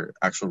hunt for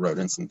actual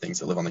rodents and things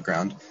that live on the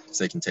ground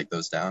so they can take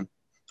those down.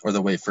 Or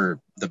they'll wait for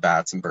the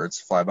bats and birds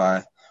to fly by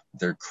with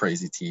their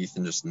crazy teeth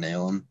and just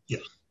nail them. Yeah.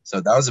 So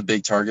that was a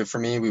big target for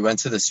me. We went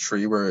to this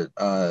tree where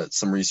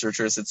some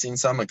researchers had seen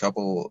some a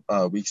couple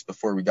weeks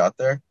before we got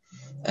there,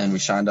 and we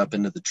shined up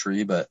into the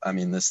tree. But I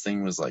mean, this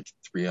thing was like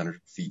 300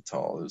 feet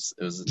tall.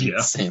 It was an Yeah.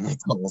 insanely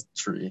tall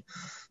tree.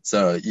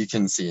 So you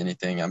couldn't see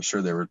anything. I'm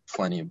sure there were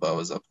plenty of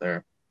boas up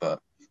there, but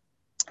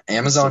That's so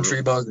Amazon really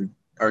tree boas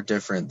are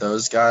different.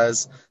 Those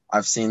guys,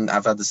 I've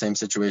had the same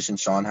situation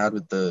Sean had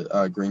with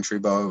the green tree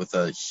boa with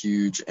a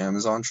huge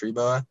Amazon tree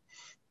boa,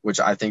 which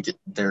I think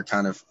they're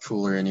kind of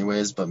cooler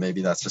anyways, but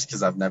maybe that's just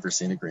because I've never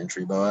seen a green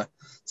tree boa.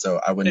 So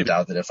I wouldn't maybe.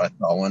 doubt that if I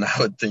saw one, I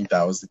would think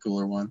that was the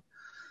cooler one.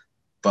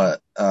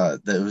 But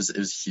it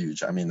was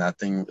huge. I mean, that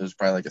thing, it was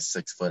probably like a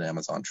 6 foot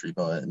Amazon tree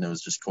boa, and it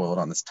was just coiled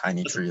on this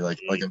tiny That's tree, like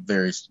big. a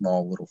very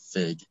small little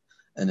fig.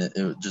 And it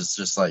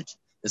just like,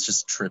 it's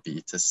just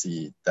trippy to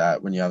see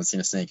that when you haven't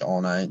seen a snake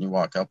all night and you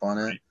walk up on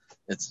it. Right.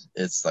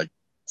 It's like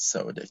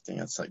so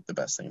addicting. It's like the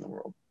best thing in the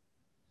world.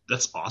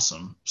 That's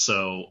awesome.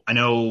 So I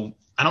don't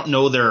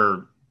know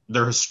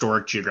their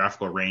historic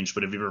geographical range,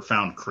 but have you ever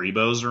found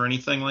Crebos or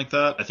anything like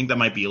that? I think that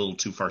might be a little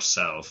too far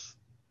south,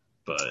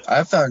 but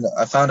I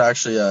found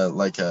actually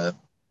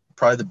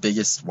probably the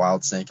biggest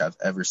wild snake I've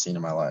ever seen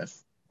in my life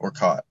or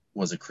caught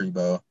was a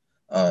Crebo.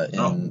 oh,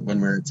 In When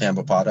we were at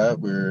Tambopata,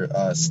 we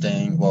were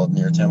staying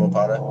near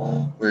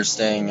Tambopata. We were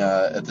staying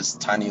at this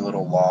tiny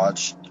little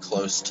lodge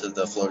close to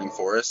the floating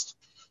forest.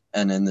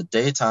 And in the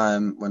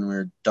daytime, when we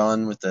were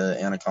done with the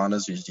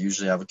anacondas, we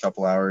usually have a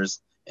couple hours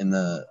in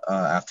the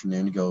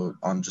afternoon to go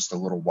on just a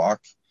little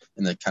walk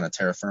in the kind of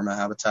terra firma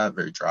habitat,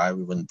 very dry.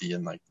 We wouldn't be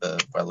in like the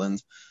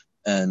wetlands.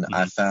 And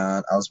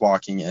mhm. I was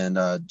walking, and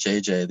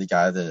JJ, the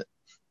guy that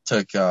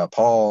took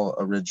Paul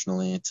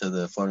originally to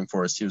the floating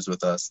forest, he was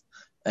with us,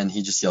 and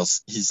he just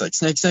yells, he's like,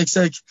 snake, snake,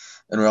 snake,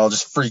 and we all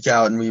just freak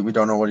out, and we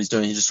don't know what he's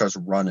doing. He just starts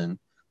running,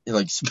 he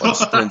like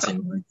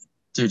sprinting, like,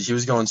 dude, he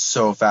was going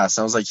so fast.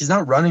 And I was like, he's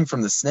not running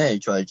from the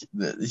snake, like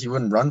he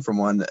wouldn't run from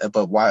one,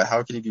 but why?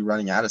 How could he be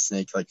running at a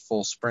snake like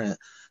full sprint?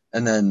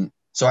 And then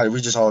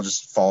we just all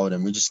just followed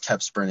him. We just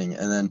kept sprinting,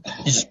 and then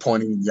he's just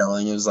pointing and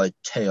yelling. It was like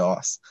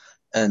chaos.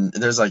 And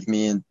there's like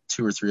me and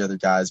two or three other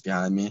guys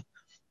behind me,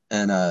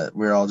 and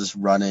we were all just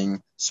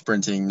running,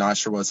 sprinting, not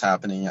sure what's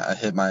happening. I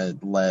hit my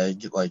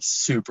leg like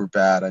super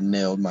bad. I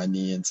nailed my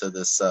knee into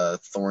this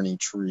thorny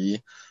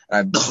tree, and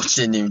I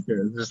didn't even care.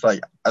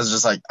 I was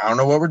just like, I don't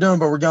know what we're doing,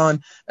 but we're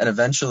going. And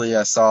eventually,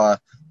 I saw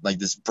like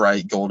this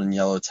bright golden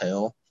yellow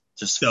tail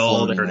just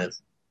Oh, floating. there it Like,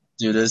 is.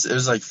 dude, it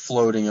was like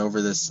floating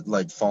over this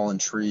like fallen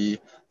tree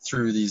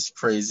through these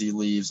crazy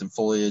leaves and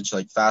foliage,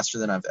 like faster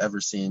than I've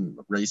ever seen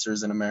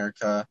racers in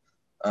America,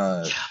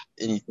 uh,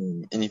 Yeah.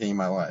 anything in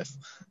my life.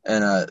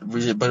 And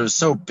but it was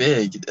so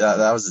big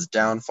that was his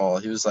downfall.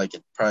 He was like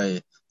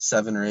probably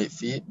 7 or 8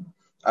 feet.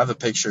 I have a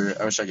picture.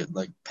 I wish I could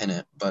like pin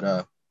it,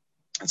 but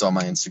it's on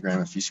my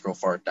Instagram if you scroll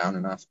far down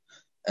enough.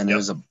 And it Yep.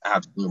 was an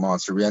absolute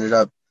monster. We ended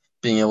up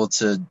being able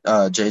to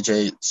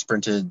JJ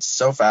sprinted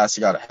so fast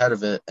he got ahead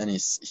of it, and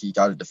he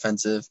got it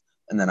defensive,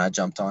 and then I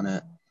jumped on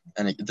it,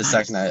 and the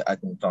second Nice. I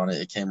jumped on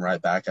it, it came right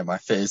back at my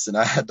face, and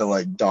I had to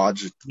like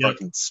dodge a Yep.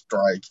 fucking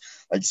strike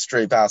like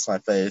straight past my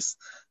face.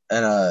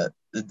 And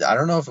I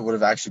don't know if it would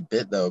have actually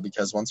bit though,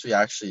 because once we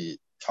actually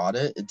caught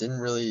it, it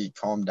didn't really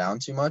calm down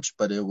too much,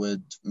 but it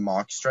would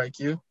mock strike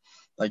you,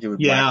 like it would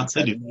whack Yeah, its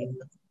they head do. in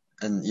you.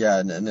 And yeah,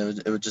 and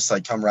it would just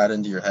like come right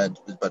into your head,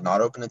 but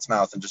not open its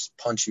mouth and just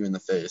punch you in the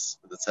face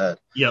with its head.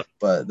 Yep.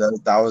 But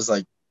that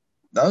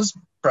was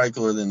probably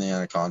cooler than the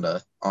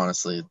anaconda,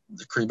 honestly.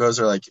 The Cribos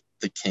are like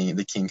the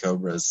king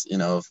cobras,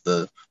 of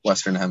the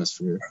Western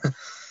Hemisphere.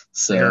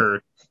 So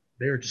They're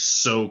they're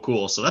just so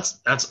cool. So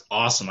that's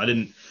awesome.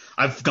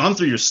 I've gone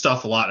through your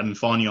stuff a lot. I've been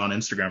following you on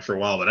Instagram for a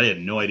while, but I had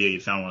no idea you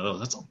found one of those.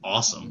 That's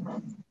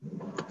awesome.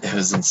 it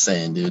was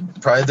insane,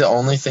 dude. Probably the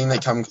only thing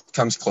that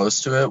comes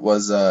close to it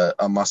was a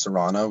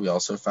Macerana we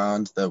also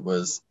found that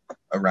was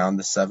around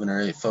the 7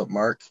 or 8 foot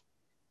mark.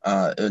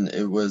 And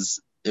it was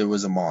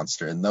a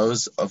monster. And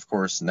those, of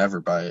course,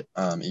 never bite,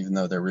 even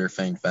though they're rear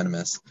fanged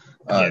venomous.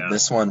 Yeah.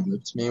 This one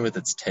whipped me with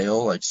its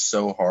tail like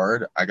so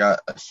hard. I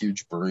got a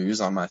huge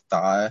bruise on my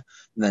thigh.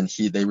 And then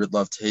they would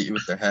love to hit you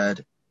with their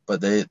head,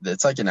 but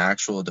it's like an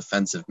actual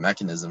defensive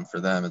mechanism for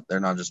them. They're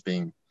not just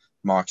being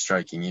mock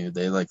striking you.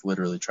 They like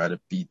literally try to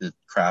beat the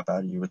crap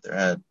out of you with their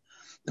head.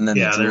 And then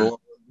they Yeah, they're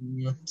drool.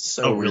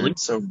 So oh really? weird,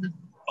 so weird.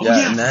 Oh Yeah,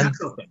 yeah, I and then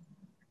forgot about that.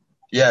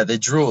 yeah, they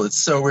drool.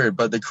 It's so weird.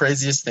 But the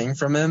craziest thing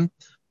from him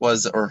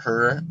was, or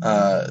her,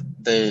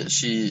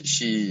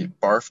 she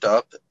barfed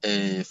up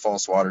a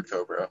false water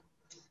cobra,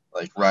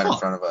 like right in Huh.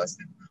 front of us,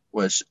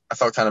 which I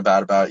felt kind of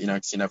bad about,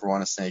 because you never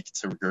want a snake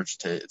to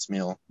regurgitate its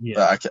meal. Yeah.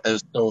 But it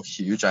was so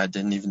huge, I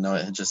didn't even know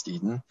it had just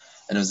eaten,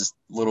 and it was this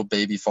little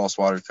baby false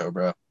water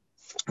cobra,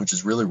 which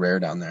is really rare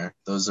down there.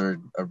 Those are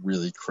a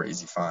really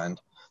crazy find.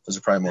 Those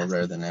are probably more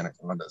rare than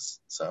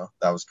anacondas, so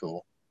that was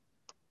cool.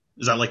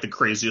 Is that like the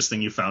craziest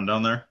thing you found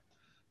down there?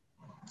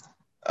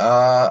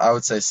 I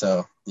would say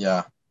so.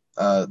 Yeah.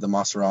 The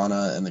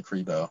Macerana and the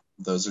Cribo.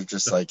 Those are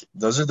just like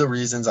those are the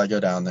reasons I go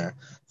down there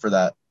for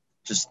that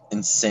just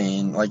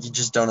insane. Like you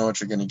just don't know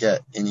what you're gonna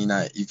get any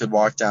night. You could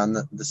walk down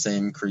the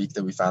same creek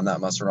that we found that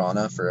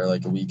Macerana for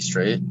like a week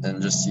straight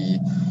and just see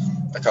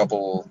a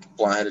couple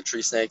blunt-headed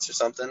tree snakes or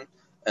something.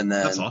 And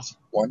That's then awesome.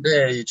 one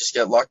day you just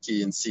get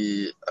lucky and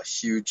see a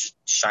huge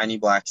shiny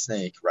black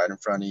snake right in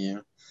front of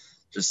you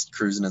just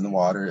cruising in the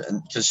water.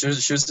 And because she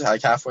was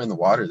like halfway in the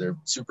water, they're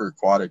super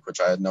aquatic,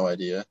 which I had no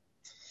idea.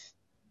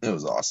 It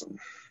was awesome.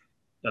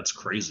 That's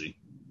crazy.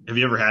 Have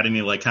you ever had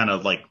any like kind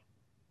of like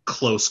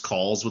close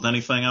calls with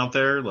anything out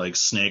there, like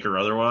snake or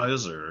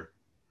otherwise, or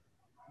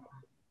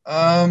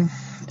Um,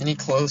 any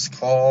close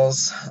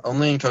calls?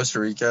 Only in Costa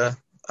Rica.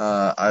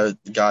 I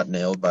got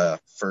nailed by a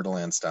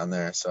fertilance down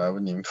there, so I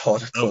wouldn't even call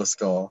it a oh close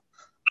call.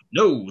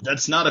 no,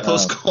 that's not a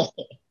close Um, call.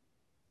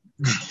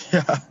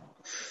 yeah,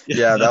 Yeah,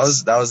 yeah, that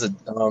was that's that was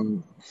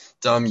a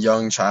dumb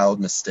young child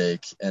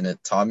mistake, and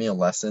it taught me a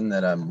lesson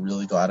that I'm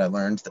really glad I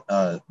learned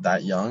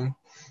that young,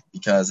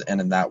 because and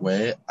in that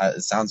way,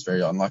 it sounds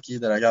very unlucky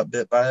that I got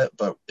bit by it,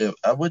 but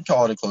I would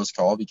call it a close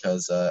call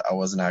because I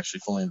wasn't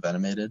actually fully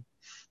envenomated,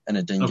 and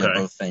it didn't get okay.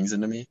 both things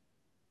into me.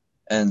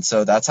 And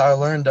so that's how I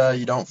learned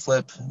you don't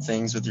flip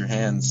things with your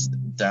hands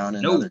down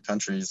in No, other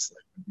countries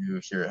like we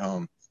do here at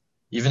home.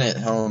 Even at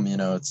home,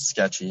 it's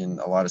sketchy in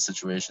a lot of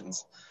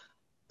situations.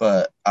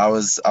 But I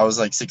was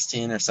like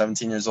 16 or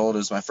 17 years old. It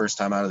was my first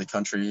time out of the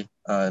country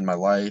in my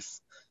life,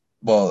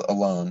 well,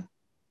 alone.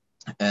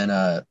 And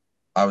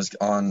I was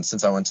on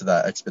since I went to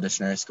that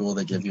expeditionary school.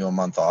 They give you a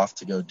month off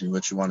to go do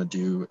what you want to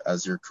do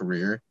as your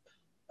career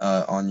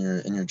in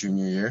your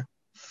junior year.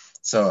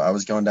 So I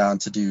was going down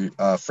to do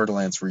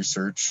Fertilance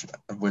research,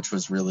 which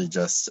was really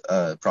just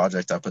a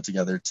project I put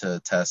together to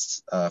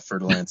test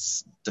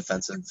Fertilance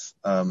defensive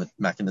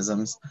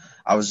mechanisms.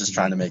 I was just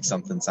trying to make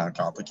something sound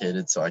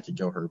complicated so I could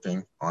go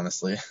herping,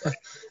 honestly,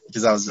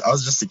 because I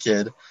was just a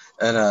kid.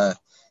 And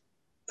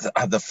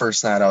the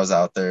first night I was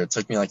out there, it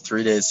took me like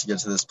 3 days to get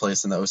to this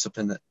place in the Osa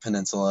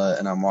Peninsula,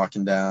 and I'm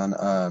walking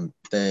down.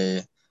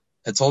 They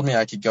had told me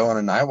I could go on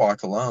a night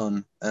walk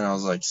alone, and I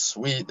was like,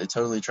 sweet, they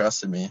totally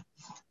trusted me.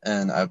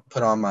 And I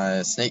put on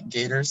my snake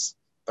gaiters,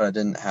 but I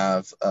didn't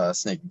have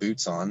snake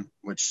boots on,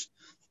 which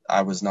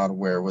I was not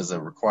aware was a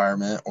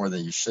requirement or that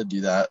you should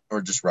do that,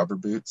 or just rubber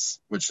boots,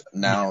 which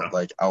now Yeah.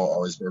 like I will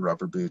always wear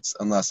rubber boots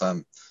unless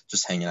I'm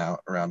just hanging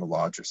out around a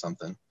lodge or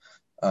something.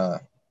 Uh,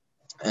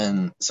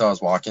 and so I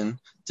was walking,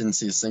 didn't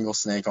see a single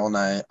snake all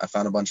night. I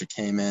found a bunch of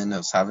caiman. I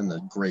was having a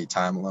great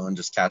time alone,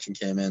 just catching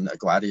caiman. A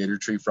gladiator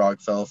tree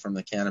frog fell from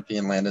the canopy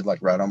and landed like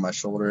right on my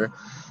shoulder. It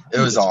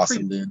Dude, was that's crazy.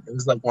 awesome, dude. It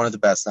was like one of the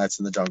best nights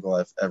in the jungle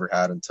I've ever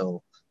had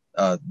until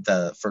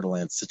the fertile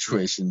ant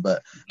situation.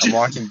 But I'm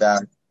walking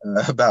back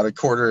about a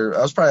quarter.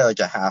 I was probably like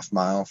a half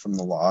mile from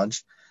the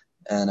lodge,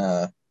 and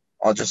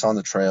I'm just on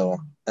the trail,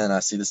 and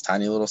I see this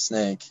tiny little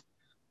snake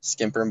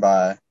skimpering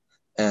by,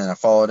 and I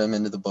followed him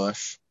into the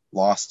bush,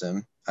 lost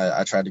him.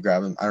 I tried to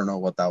grab him. I don't know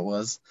what that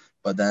was.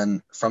 But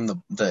then from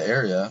the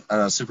area,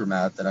 and I was super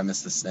mad that I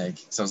missed the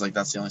snake. So I was like,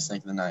 that's the only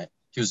snake of the night.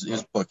 He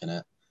was booking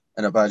it.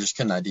 But I just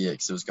couldn't ID it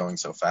because it was going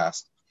so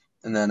fast.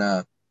 And then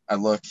I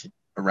look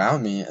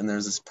around me, and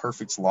there's this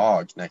perfect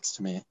log next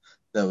to me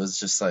that was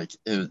just like,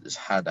 it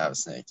had to have a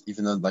snake,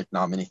 even though like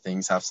not many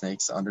things have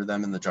snakes under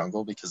them in the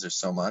jungle because there's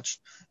so much.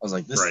 I was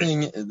like,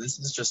 Right. this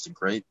is just a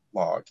great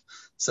log.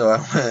 So I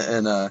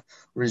went and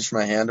reached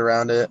my hand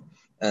around it,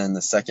 and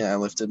the second I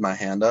lifted my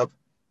hand up,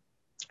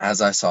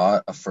 as I saw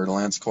it, a fertile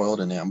ants coiled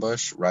in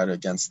ambush right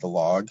against the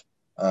log.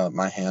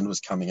 My hand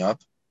was coming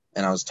up,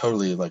 and I was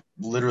totally like,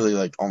 literally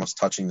like almost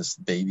touching this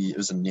baby. It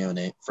was a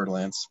neonate fertile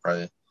ants,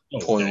 probably Oh,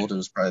 okay. coiled. It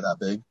was probably that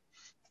big,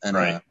 and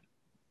Right.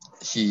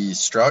 he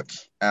struck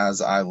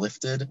as I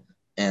lifted,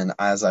 and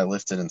as I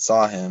lifted and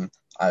saw him,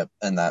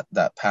 and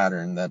that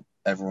pattern that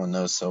everyone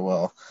knows so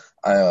well,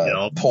 I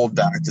Yeah. pulled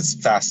back as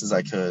fast as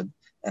I could,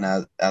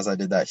 and as I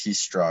did that, he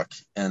struck,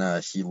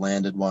 and he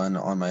landed one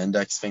on my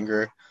index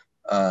finger,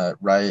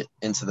 right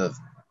into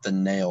the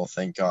nail,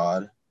 thank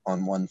God,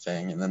 on one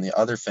fang, and then the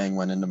other fang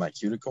went into my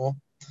cuticle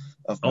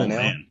of my Oh nail.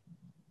 man.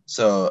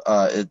 So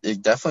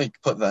it definitely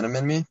put venom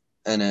in me,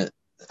 and it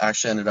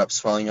actually ended up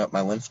swelling up my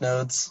lymph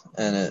nodes,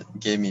 and it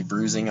gave me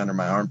bruising under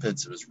my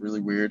armpits. It was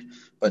really weird,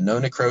 but no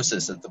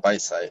necrosis at the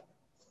bite site,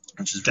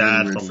 which is really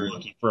That's a weird for a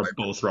lucky for a viper.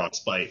 both rocks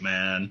bite,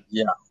 man.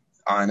 Yeah,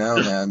 I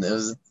know, man. It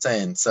was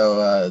insane.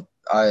 So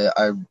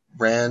I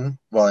ran.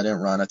 Well, I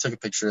didn't run. I took a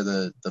picture of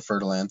the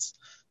fertile ants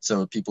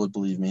so people would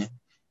believe me.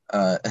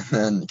 And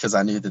then because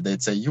I knew that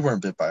they'd say you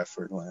weren't bit by a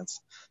fertile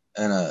ants,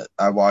 and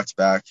I walked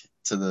back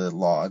to the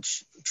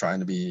lodge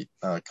trying to be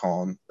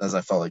calm as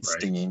I felt like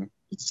Right. stinging.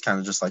 It's kind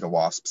of just like a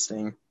wasp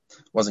sting. It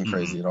wasn't Hmm.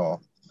 crazy at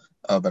all.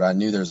 But I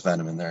knew there was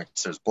venom in there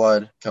because there's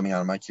blood coming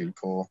out of my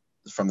cuticle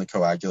from the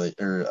coagulate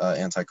or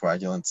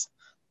anticoagulants,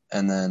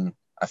 and then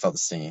I felt the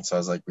stinging. So I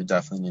was like, we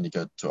definitely need to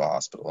go to a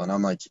hospital. And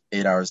I'm like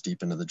 8 hours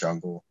deep into the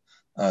jungle.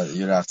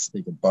 You'd have to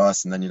take a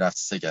bus, and then you'd have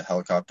to take a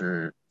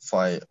helicopter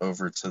flight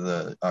over to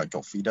the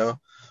Golfito,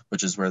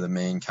 which is where the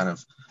main kind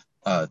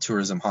of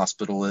tourism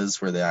hospital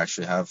is, where they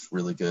actually have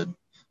really good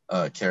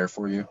care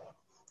for you,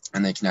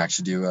 and they can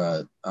actually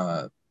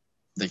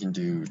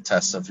do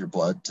tests of your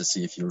blood to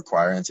see if you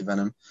require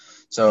antivenom.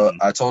 So Hmm.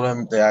 I told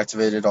them they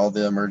activated all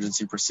the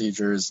emergency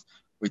procedures.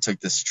 We took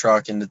this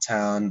truck into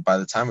town. By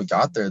the time we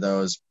got there,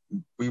 though,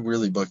 we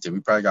really booked it.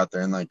 We probably got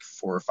there in like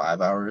 4 or 5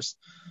 hours.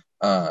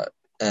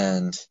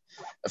 And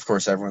of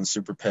course, everyone's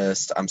super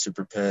pissed. I'm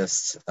super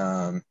pissed,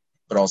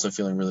 but also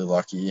feeling really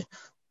lucky.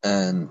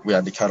 And we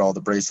had to cut all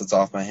the bracelets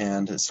off my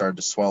hand. It started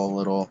to swell a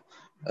little,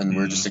 and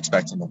we're just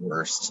expecting the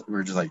worst.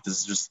 We're just like, this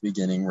is just the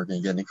beginning. We're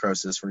going to get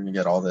necrosis. We're going to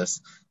get all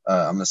this.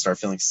 I'm going to start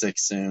feeling sick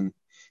soon.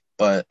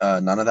 But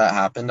none of that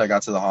happened. I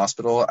got to the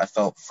hospital. I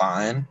felt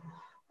fine.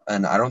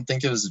 And I don't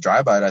think it was a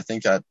dry bite. I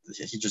think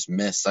he just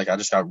missed. Like, I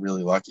just got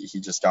really lucky. He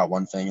just got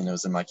one thing, and it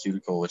was in my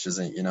cuticle, which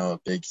isn't, a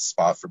big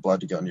spot for blood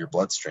to go into your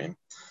bloodstream.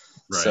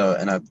 Right. So,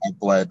 and I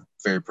bled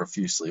very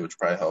profusely, which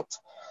probably helped.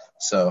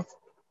 So,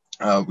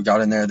 we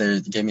got in there.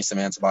 They gave me some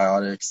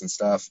antibiotics and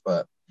stuff,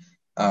 but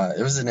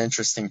it was an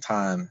interesting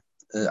time.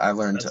 I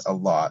learned That's a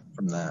lot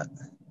from that.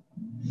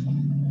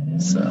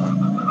 So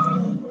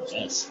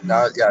yes.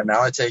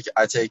 now I take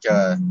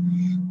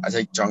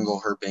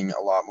jungle herping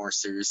a lot more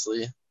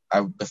seriously.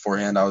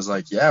 Beforehand I was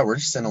like, yeah, we're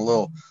just in a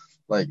little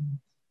like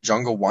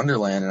jungle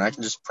wonderland, and I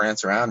can just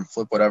prance around and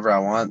flip whatever I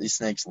want. These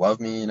snakes love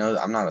me,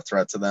 I'm not a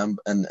threat to them,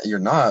 and you're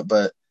not,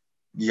 but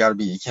you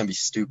can't be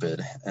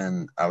stupid.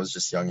 And I was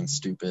just young and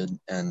stupid,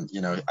 and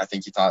I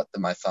think he thought that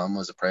my thumb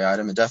was a prey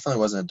item. It definitely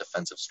wasn't a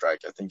defensive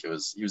strike. I think he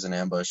was in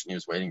ambush, and he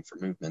was waiting for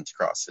movement to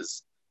cross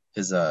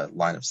his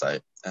line of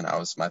sight, and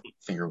my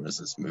finger was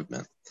his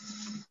movement.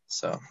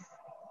 So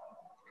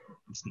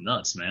It's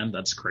nuts, man.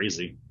 That's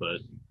crazy. But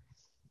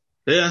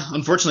yeah,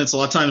 unfortunately, it's a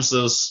lot of times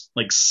those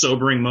like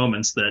sobering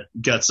moments that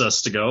gets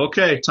us to go,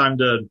 okay, time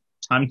to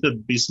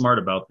be smart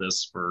about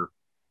this from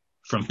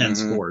mhm.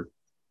 henceforth.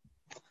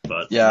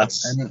 But Yeah,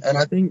 that's and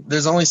I think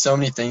there's only so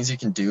many things you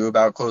can do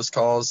about close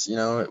calls,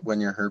 when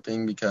you're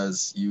herping,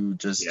 because you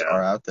just yeah.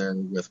 are out there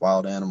with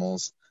wild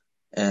animals.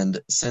 And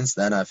since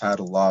then, I've had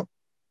a lot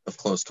of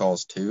close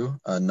calls too.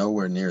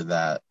 Nowhere near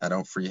that. I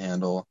don't free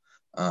handle.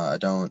 I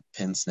don't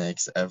pin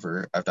snakes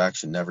ever. I've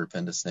actually never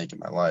pinned a snake in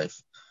my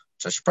life,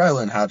 which I should probably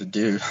learn how to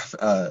do.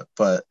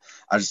 But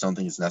I just don't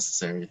think it's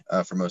necessary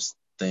for most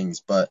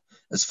things. But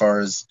as far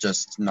as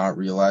just not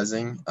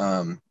realizing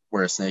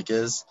where a snake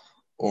is,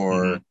 Hmm.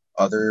 or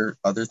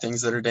other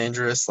things that are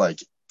dangerous, like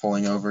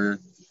pulling over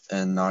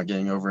and not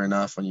getting over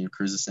enough when you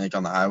cruise a snake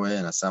on the highway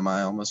and a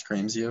semi almost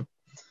creams you.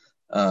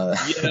 Uh,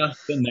 Yeah,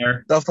 been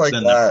there, Stuff like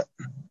been that.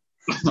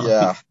 there.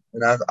 Yeah.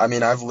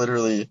 And I've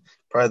literally,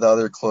 probably the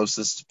other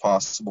closest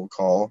possible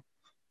call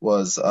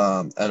was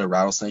at a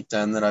rattlesnake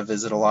den that I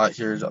visit a lot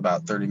here,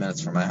 about 30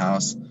 minutes from my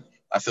house.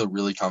 I feel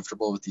really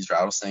comfortable with these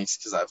rattlesnakes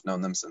because I've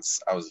known them since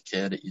I was a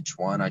kid. Each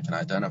one I can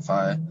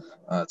identify.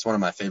 It's one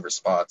of my favorite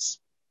spots.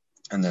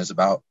 And there's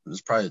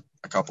probably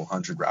a couple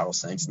hundred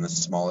rattlesnakes in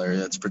this small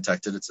area. It's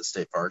protected. It's a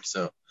state park,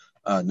 so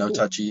no Cool.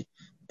 touchy,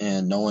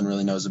 and no one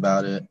really knows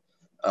about it.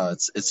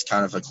 It's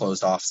kind of a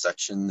closed off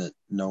section that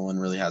no one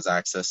really has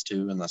access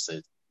to unless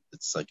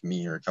it's like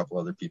me or a couple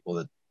other people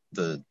that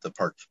the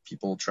park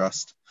people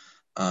trust.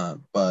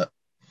 But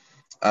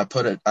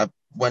I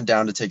went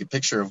down to take a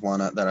picture of one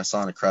that I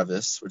saw in a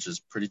crevice, which is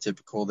pretty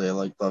typical. They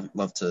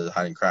love to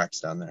hide in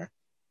cracks down there,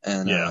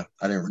 and Yeah.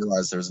 I didn't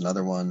realize there was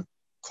another one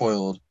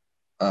coiled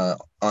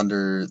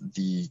under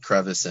the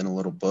crevice in a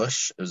little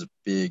bush. It was a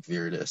big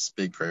viridis,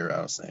 big prairie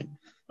rattlesnake.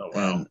 Oh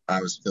wow. And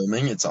I was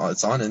filming. It's on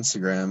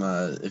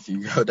Instagram. If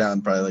you go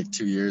down probably like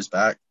 2 years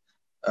back,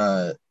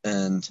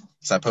 and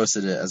because I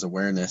posted it as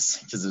awareness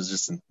because it was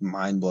just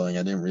mind blowing.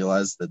 I didn't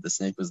realize that the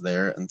snake was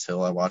there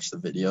until I watched the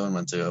video and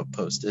went to go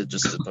post it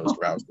just to post a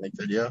rattlesnake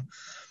video.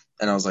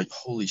 And I was like,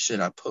 holy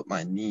shit! I put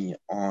my knee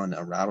on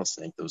a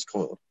rattlesnake that was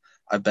coiled.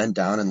 I bent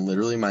down and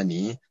literally my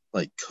knee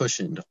like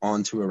cushioned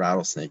onto a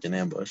rattlesnake in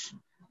ambush,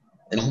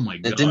 and Oh my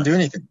it didn't god. do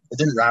anything. It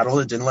didn't rattle.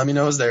 It didn't let me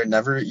know it was there. It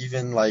never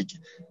even like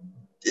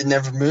it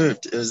never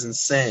moved. It was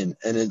insane,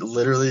 and it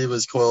literally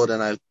was coiled,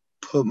 and I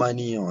put my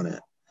knee on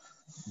it.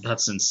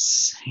 That's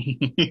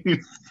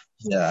insane.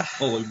 Yeah.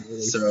 Holy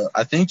moly. So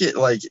I think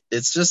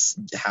it's just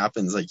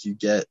happens. Like you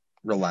get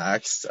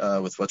relaxed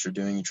with what you're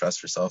doing. You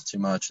trust yourself too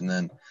much, and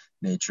then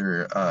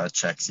nature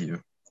checks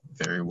you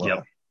very Yep.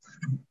 well.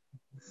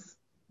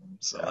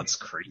 So Yeah. that's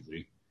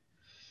crazy.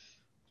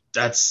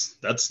 That's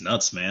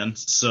nuts, man.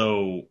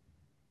 So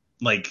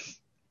like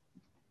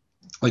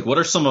what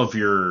are some of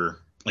your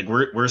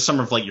where are some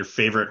of like your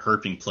favorite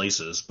herping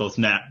places, both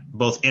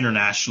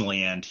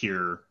internationally and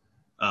here,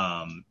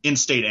 in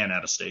state and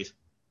out of state?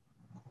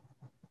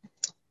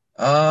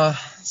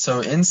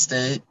 So in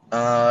state,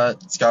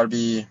 it's gotta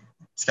be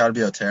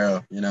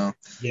Otero. Yeah.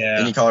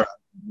 Any Colorado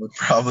would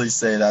probably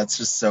say that's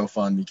just so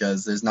fun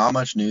because there's not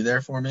much new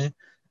there for me,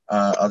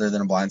 other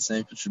than a blind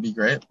snake, which would be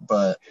great.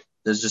 But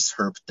there's just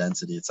herp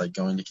density. It's like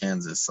going to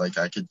Kansas. Like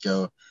I could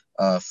go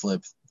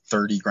flip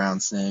 30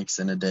 ground snakes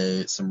in a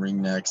day, some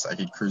ringnecks. I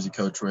could cruise a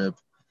coach whip,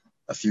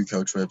 a few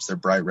coach whips. They're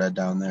bright red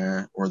down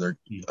there, or they're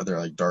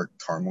like dark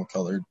caramel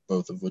colored,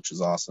 both of which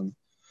is awesome.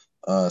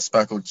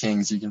 Speckled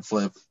kings you can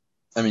flip.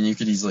 I mean, you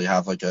could easily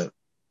have like a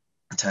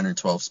 10 or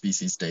 12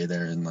 species day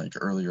there in like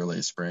early or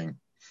late spring.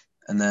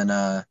 And then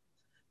out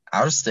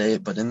of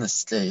state, but in the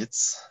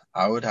States,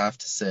 I would have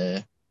to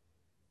say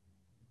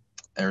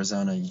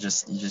Arizona. You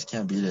just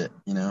can't beat it.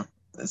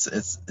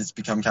 It's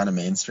become kind of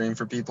mainstream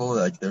for people.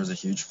 Like there was a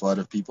huge flood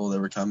of people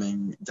that were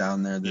coming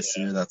down there this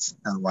Yeah. year. That's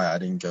kind of why I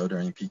didn't go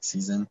during peak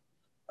season.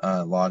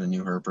 A lot of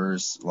new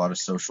herpers, a lot of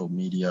social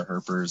media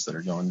herpers that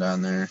are going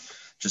down there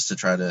just to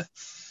try to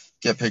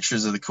get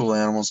pictures of the cool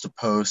animals to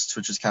post,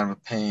 which is kind of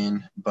a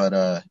pain. But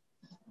a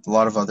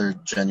lot of other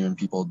genuine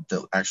people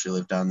that actually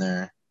live down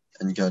there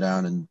and go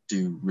down and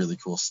do really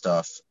cool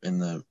stuff in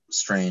the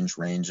strange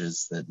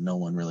ranges that no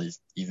one really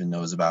even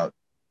knows about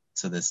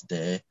to this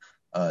day,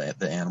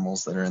 the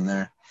animals that are in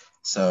there.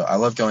 So I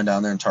love going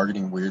down there and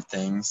targeting weird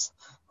things.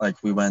 Like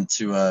we went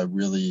to a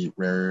really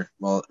rare,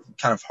 well,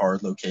 kind of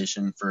hard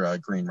location for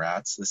green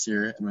rats this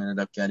year, and we ended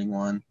up getting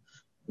one,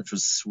 which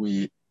was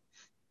sweet.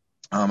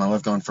 I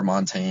love going for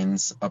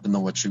Montaignes up in the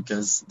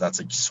Huachucas. That's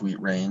a sweet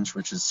range,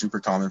 which is super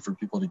common for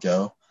people to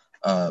go.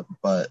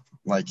 But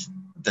like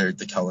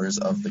the colors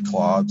of the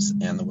clobs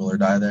and the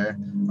Willardi there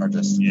are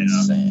just Yeah.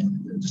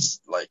 insane. They're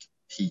just like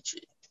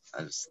peachy.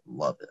 I just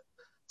love it.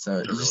 So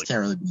They're you just really can't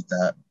really beat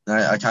that. And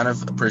I kind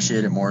of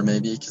appreciate it more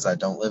maybe because I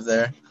don't live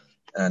there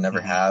and I never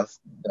cool. Hmm. have.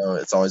 So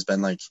it's always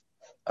been like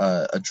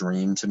a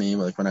dream to me.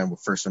 Like when I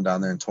first went down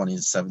there in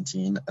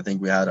 2017, I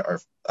think I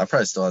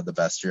probably still had the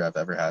best year I've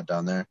ever had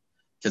down there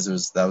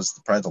because that was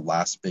probably the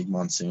last big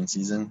monsoon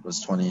season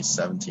was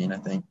 2017, I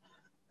think.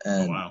 Oh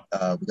And wow.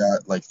 we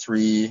got like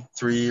three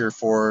or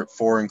four,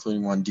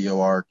 including one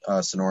DOR,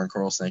 Sonoran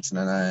coral snakes in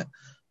a night.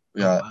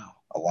 We Oh got wow.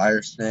 a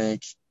lyre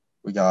snake.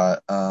 We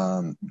got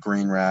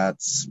green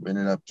rats. We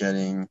ended up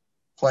getting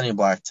plenty of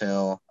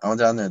blacktail. I went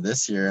down there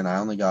this year and I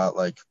only got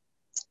like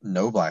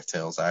no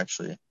blacktails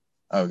actually.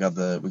 We got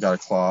a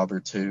clob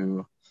or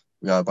two.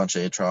 We got a bunch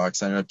of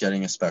atrox. I ended up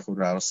getting a speckled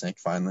rattlesnake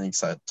finally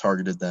because I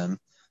targeted them.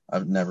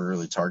 I've never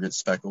really targeted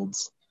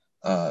speckleds,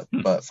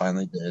 Hmm. but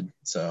finally did.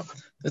 So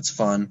it's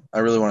fun. I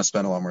really want to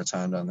spend a lot more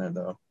time down there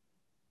though.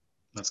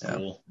 That's Yeah.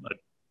 cool.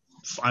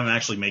 I'm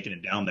actually making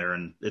it down there,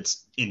 and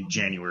it's in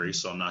January,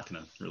 so I'm not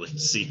gonna really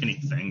see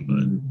anything.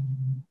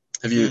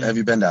 But Have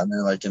you been down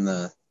there like in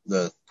the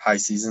the high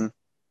season?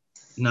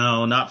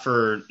 No, not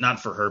for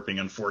herping,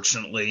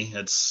 unfortunately.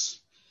 It's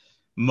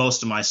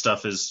most of my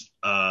stuff is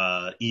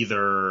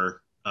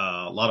either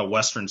a lot of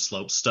Western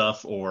Slope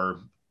stuff or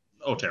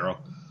Otero.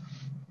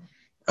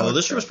 Although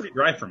this year Okay. was pretty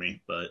dry for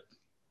me, but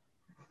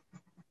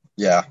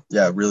Yeah,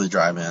 yeah, really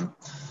dry, man.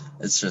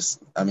 It's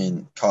just, I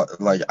mean,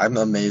 like I'm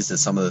amazed at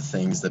some of the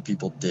things that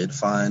people did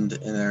find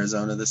in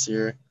Arizona this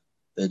year.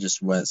 They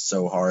just went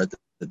so hard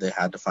that they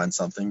had to find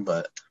something,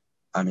 but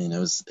I mean,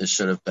 it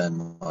should have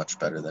been much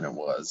better than it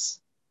was.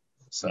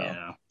 So,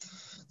 yeah.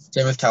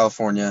 same with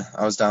California.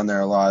 I was down there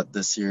a lot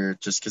this year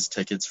just because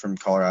tickets from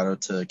Colorado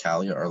to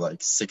Cali are like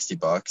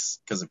 $60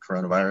 because of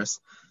coronavirus.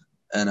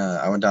 And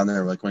I went down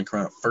there like when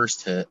Corona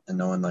first hit, and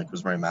no one like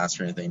was wearing masks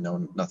or anything.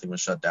 Nothing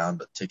was shut down,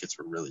 but tickets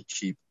were really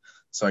cheap.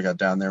 So I got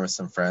down there with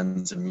some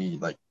friends, and we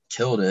like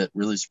killed it,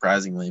 really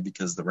surprisingly,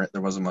 because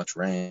there wasn't much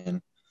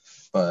rain.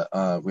 But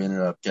we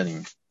ended up getting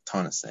a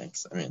ton of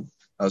snakes. I mean,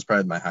 that was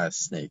probably my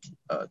highest snake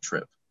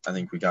trip. I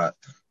think we got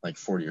like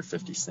 40 or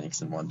 50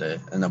 snakes in one day,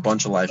 and a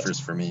bunch of lifers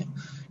for me.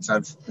 So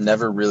I've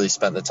never really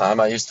spent the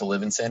time. I used to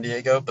live in San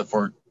Diego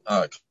before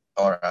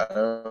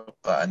Colorado,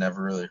 but I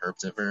never really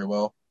herped it very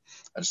well.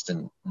 I just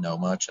didn't know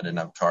much. I didn't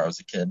have a car. I was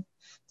a kid.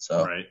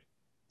 So Right.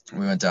 we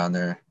went down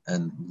there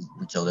and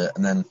we killed it.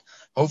 And then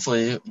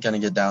hopefully going to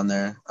get down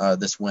there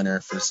this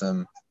winter for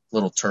some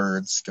little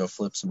turds, go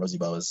flip some rosy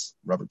boas,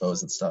 rubber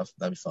boas and stuff.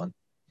 That'd be fun.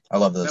 I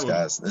love those That would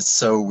guys. It's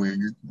so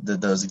weird that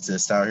those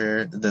exist out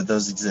here, that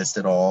those exist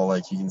at all.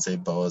 Like you can say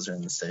boas are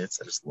in the States.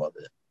 I just love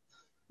it.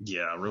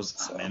 yeah, Rose.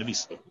 Oh, man, So it'd be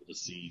so cool to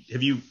see.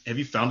 Have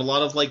you found a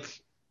lot of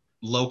like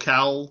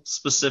locale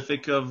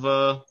specific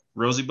of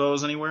rosy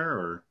bows anywhere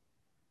or?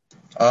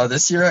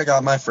 this year I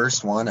got my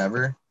first one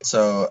ever.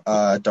 So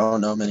I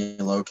don't know many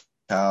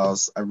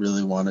locales. I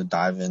really want to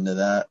dive into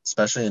that,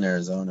 especially in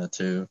Arizona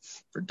too,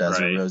 for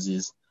desert Right.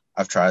 rosies.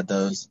 I've tried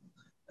those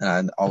and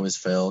I always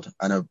failed.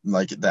 I know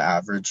like the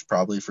average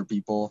probably for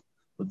people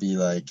would be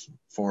like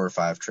 4 or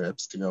 5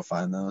 trips to go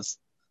find those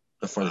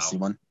before they see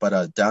Wow. one.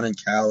 But down in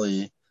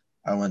Cali,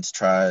 I went to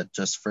try it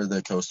just for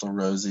the coastal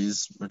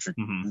rosies, which are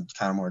Hmm.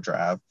 kind of more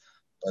drab,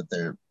 but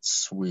they're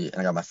sweet.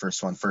 And I got my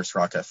first one, first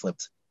rock I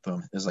flipped.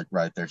 Boom. It was like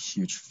right there,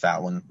 huge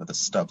fat one with a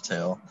stub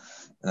tail.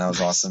 And that was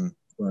Nice. awesome.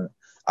 But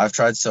I've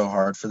tried so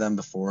hard for them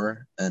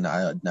before and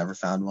I had never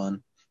found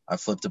one. I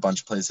flipped a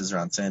bunch of places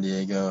around San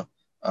Diego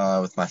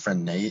with my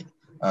friend Nate,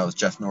 with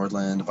Jeff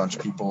Nordland, a bunch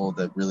of people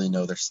that really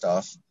know their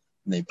stuff.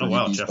 And they Oh breed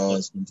wow, these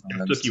boas Jeff took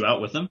sometimes. you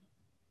out with him.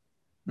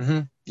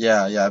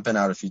 Yeah, yeah, I've been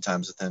out a few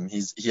times with him.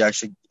 He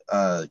actually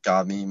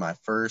got me my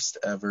first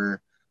ever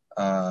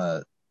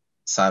uh,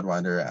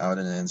 Sidewinder out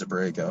in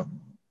Anza-Borrego,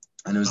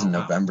 and it was Oh in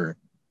wow. November.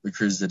 We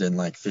cruised it in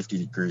like 50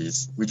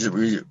 degrees.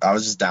 I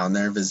was just down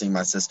there visiting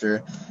my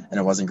sister, and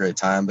it wasn't a great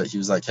time. But he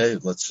was like, "Hey,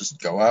 let's just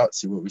go out,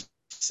 see what we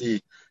see,"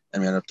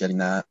 and we ended up getting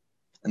that.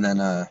 And then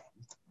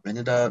we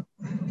ended up,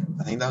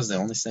 I think that was the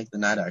only snake of the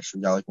night. Actually,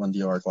 we got like one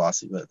DOR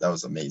glossy, but that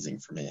was amazing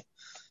for me.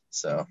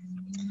 So,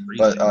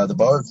 but Crazy.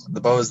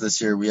 the boas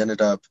this year, we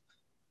ended up.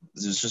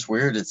 It was just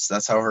weird.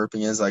 That's how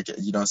herping is. Like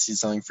you don't see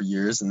something for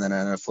years, and then I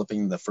ended up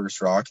flipping the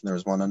first rock, and there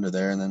was one under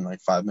there, and then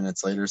like 5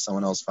 minutes later,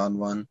 someone else found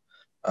one.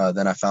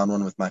 Then I found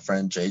one with my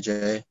friend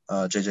JJ,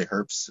 JJ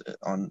Herps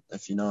on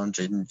if you know him,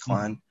 Jaden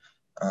Klein.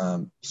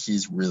 Hmm. He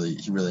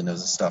really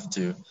knows his stuff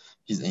too.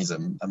 He's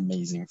an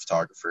amazing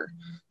photographer.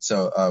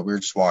 So we were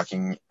just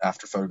walking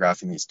after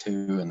photographing these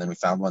two, and then we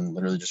found one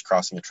literally just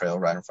crossing a trail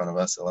right in front of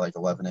us at like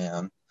 11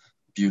 a.m.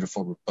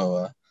 Beautiful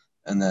boa,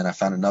 and then I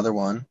found another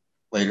one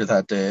later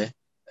that day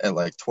at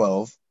like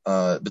 12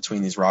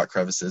 between these rock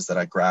crevices that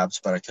I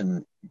grabbed, but I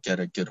couldn't get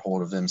a good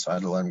hold of him, so I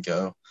had to let him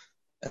go.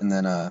 And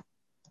then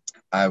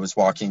I was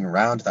walking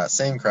around that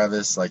same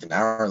crevice like an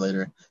hour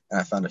later, and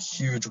I found a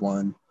huge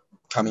one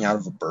coming out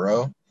of a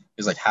burrow. He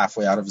was like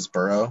halfway out of his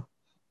burrow,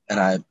 and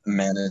I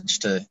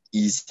managed to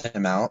ease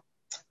him out,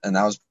 and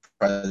that was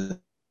probably the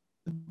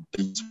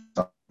biggest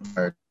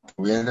part.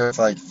 We ended up with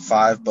like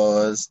 5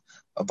 boas,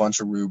 a bunch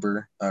of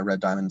ruber, red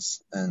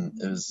diamonds, and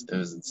it was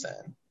insane.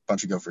 A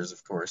bunch of gophers,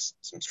 of course,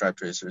 some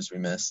striped racers we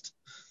missed,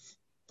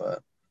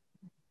 but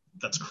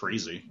That's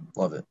crazy.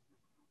 love it.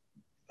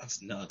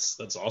 That's nuts.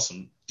 That's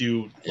awesome.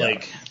 Do Yeah.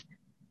 like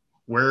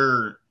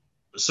where?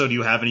 So do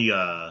you have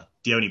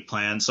any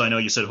plans? So I know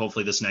you said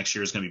hopefully this next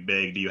year is going to be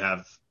big. Do you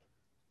have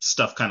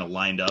stuff kind of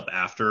lined up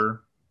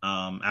after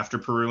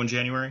Peru in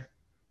January?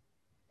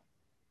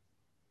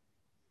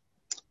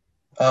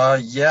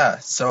 Yeah.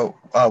 So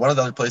one of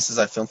the other places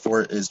I filmed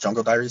for is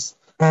Jungle Diaries.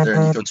 They're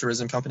an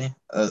ecotourism company.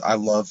 I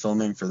love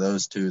filming for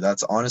those too.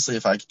 That's honestly,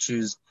 if I could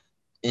choose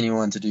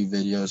anyone to do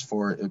videos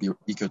for, it would be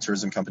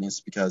ecotourism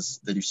companies because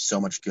they do so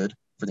much good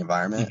for the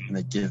environment and Hmm.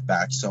 they give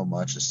back so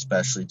much,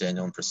 especially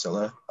Daniel and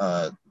Priscilla,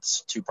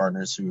 two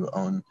partners who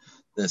own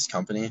this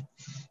company.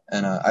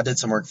 And I did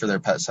some work for their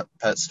pet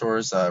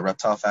stores,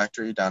 Reptile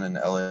Factory down in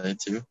LA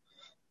too.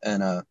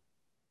 And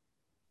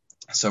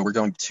so we're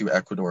going to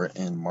Ecuador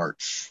in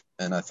March.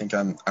 And I don't think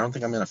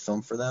I'm going to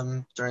film for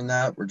them during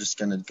that. We're just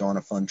going to go on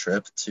a fun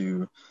trip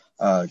to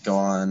go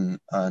on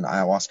an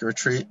ayahuasca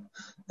retreat.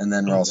 And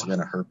then we're Oh also wow.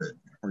 going to herp it.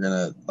 We're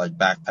gonna like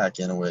backpack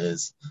in a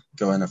ways,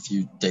 go in a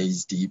few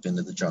days deep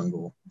into the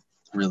jungle,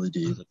 really Oh,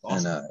 deep, that's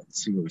and awesome.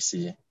 see what we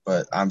see.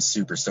 But I'm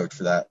super stoked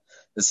for that.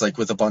 It's like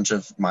with a bunch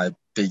of my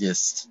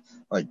biggest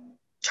like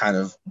kind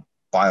of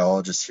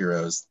biologist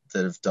heroes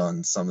that have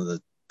done some of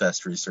the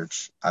best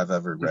research I've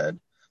ever read.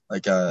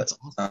 Like That's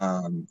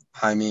awesome.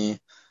 Jaime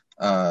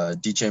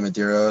DJ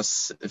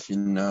Medeiros, if you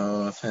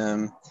know of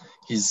him.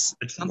 He's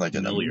It sounds like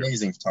an familiar.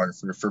 amazing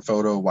photographer for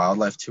photo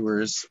wildlife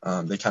tours.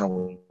 They kind of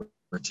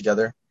work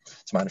together,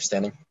 to my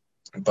understanding.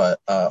 But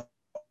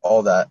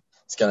all that,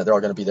 they're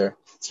all gonna be there.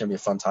 It's gonna be a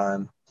fun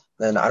time.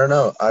 Then I don't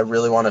know. I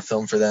really want to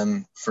film for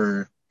them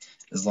for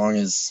as long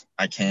as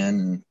I can,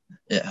 and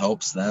it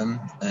helps them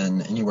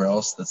and anywhere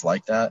else that's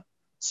like that.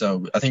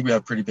 So I think we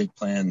have pretty big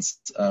plans.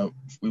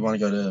 We want to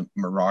go to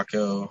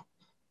Morocco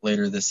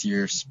later this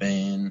year,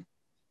 Spain,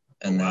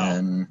 Oh and wow.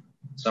 then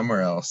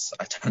somewhere else.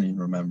 I don't even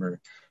remember.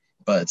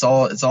 But it's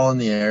all in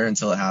the air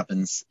until it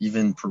happens.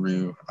 Even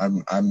Peru.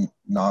 I'm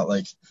not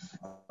like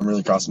I'm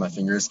really crossing my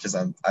fingers because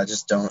I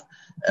just don't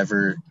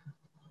ever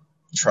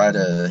try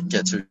to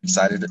get too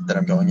excited that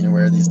I'm going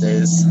anywhere these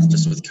days.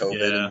 Just with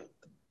COVID Yeah. and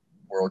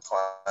world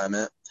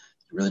climate,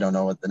 you really don't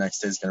know what the next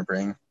day is going to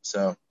bring.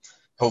 So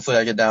hopefully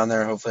I get down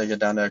there. Hopefully I get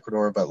down to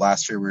Ecuador. But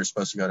last year we were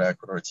supposed to go to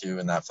Ecuador too,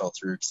 and that fell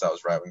through because that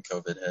was right when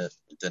COVID hit.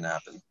 It didn't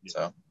happen. Yeah.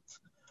 So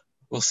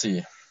we'll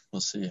see.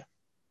 We'll see.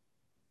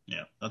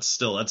 Yeah. That's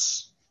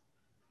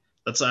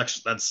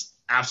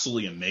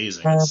absolutely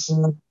amazing. It's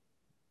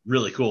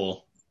really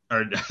cool.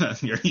 Are are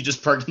you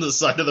just parked on the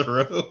side of the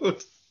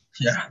road?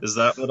 Yeah. Is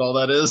that what all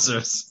that is? Or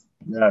is,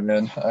 Yeah,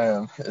 man. I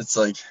am. It's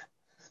like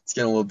it's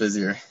getting a little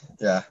busier.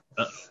 Yeah.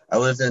 uh, I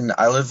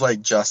live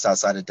like just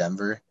outside of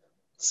Denver.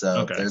 So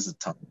okay. there's a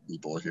ton of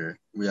people here.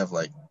 We have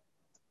like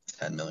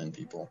 10 million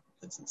people.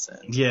 It's insane.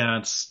 Yeah,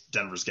 it's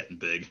Denver's getting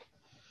big.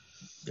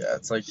 Yeah,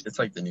 it's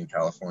like the new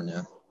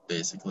California,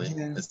 basically.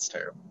 It's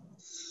terrible.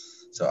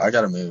 So I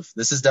gotta move.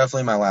 This is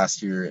definitely my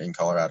last year in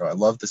Colorado. I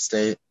love the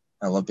state.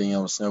 I love being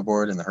able to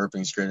snowboard, and the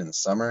herping's great in the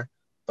summer,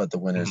 but the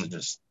winters are Mhm.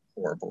 just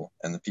horrible,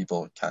 and the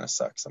people kind of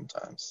suck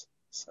sometimes.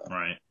 So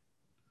Right.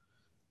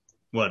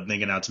 What,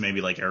 thinking out to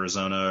maybe like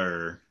Arizona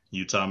or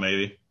Utah,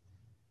 maybe?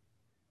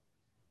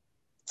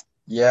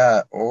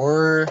 yeah,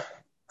 or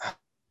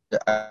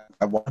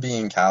I want to be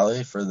in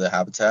Cali for the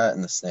habitat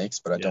and the snakes,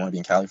 but I don't Yeah. want to be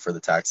in Cali for the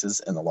taxes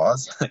and the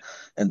laws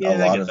and a Yeah, I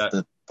lot get of that.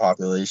 the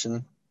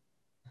population.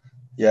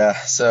 Yeah,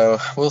 so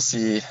we'll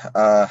see.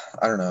 I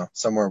don't know.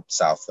 Somewhere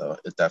south though.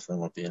 It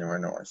definitely won't be anywhere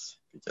north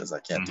because I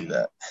can't do Hmm.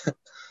 that.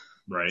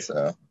 Right.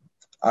 So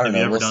I don't Have you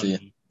know. ever We'll done see.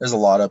 any, There's a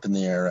lot up in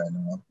the air right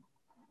now.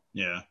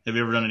 yeah. Have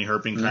you ever done any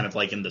herping Hmm? kind of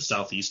like in the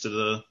southeast of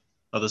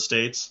the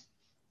states?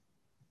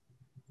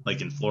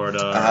 Like in Florida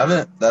I or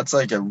haven't. That's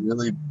like a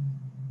really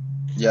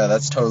yeah.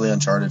 That's totally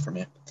uncharted for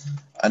me.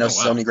 I know oh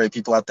so wow. many great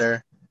people out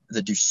there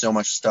that do so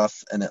much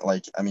stuff, and it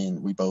like I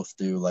mean we both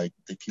do. Like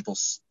the people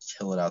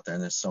kill it out there,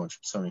 and there's so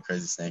many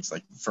crazy snakes.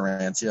 Like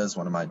Ferrantia is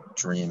one of my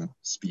dream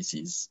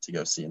species to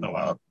go see in the Oh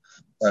wow. wild.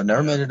 I've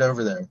never Yeah. made it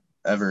over there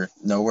ever.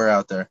 Nowhere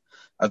out there.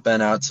 I've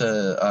been out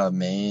to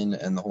Maine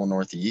and the whole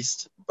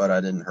Northeast, but I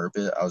didn't herp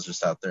it. I was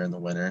just out there in the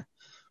winter,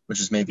 which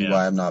is maybe Yeah.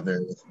 why I'm not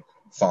very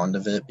fond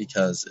of it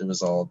because it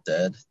was all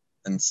dead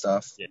and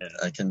stuff. Yeah.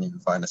 I couldn't even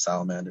find a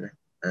salamander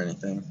or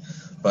anything.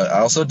 But I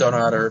also don't know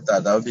how to herp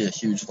that. That would be a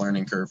huge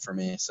learning curve for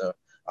me. So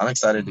I'm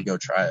excited to Mhm. go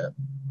try it.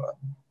 But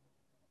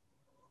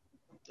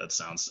That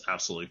sounds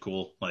absolutely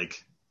cool.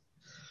 Like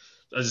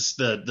just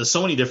the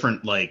so many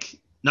different like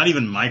not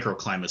even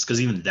microclimates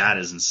because even that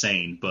is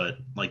insane, but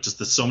like just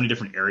the so many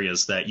different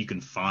areas that you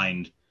can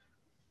find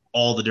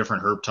all the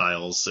different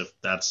herptiles, if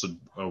that's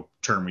a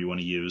term we want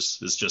to use,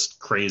 is just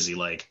crazy.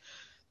 Like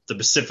the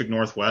Pacific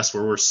Northwest,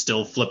 where we're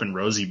still flipping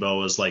rosy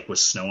boas, like with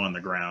snow on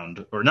the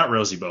ground, or not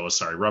rosy boas,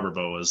 sorry, rubber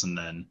boas, and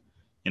then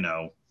you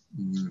know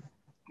mm,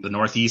 the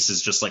Northeast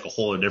is just like a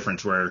whole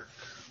difference. Where,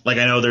 like,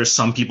 I know there's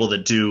some people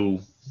that do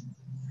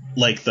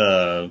like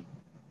the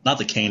not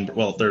the cane,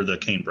 well, they're the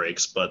cane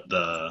breaks, but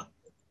the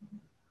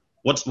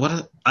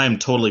I am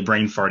totally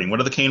brain farting. What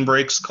are the cane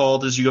breaks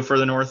called as you go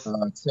further north?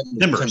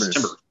 Timbers.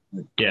 timbers.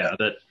 Yeah. Yeah,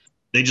 that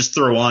they just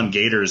throw on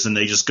gaiters and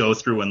they just go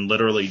through and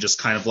literally just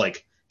kind of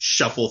like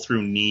shuffle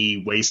through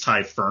knee waist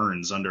high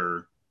ferns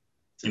under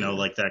Dude.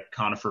 like that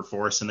conifer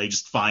forest and they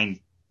just find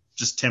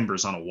just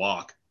timbers on a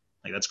walk.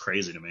 Like that's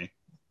crazy to me.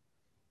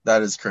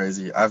 That is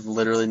crazy. I've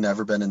literally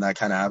never been in that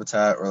kind of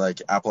habitat or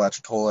like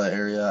Apalachicola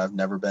area. I've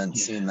never been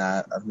Yeah, seen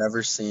that. I've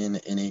never seen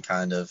any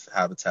kind of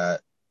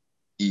habitat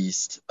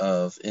east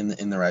of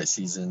in the right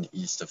season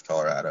east of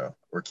Colorado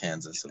or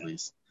Kansas at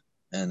least.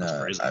 And that's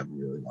I crazy.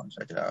 really want to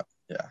check it out.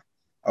 Yeah.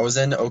 I was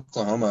in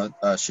Oklahoma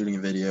shooting a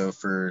video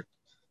for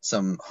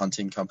some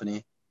hunting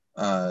company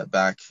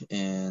back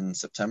in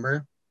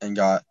September and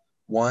got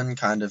one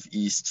kind of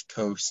East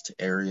Coast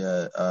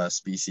area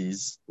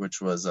species,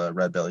 which was a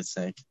red-bellied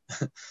snake,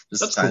 just a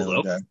That's tiny cool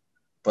little though. guy.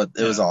 But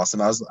it was Yeah.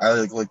 awesome. I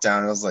like looked down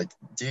and I was like,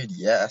 dude,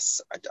 yes,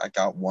 I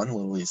got one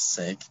little East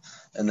snake.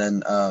 And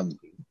then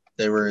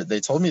they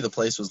told me the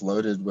place was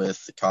loaded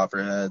with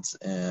copperheads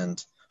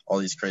and all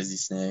these crazy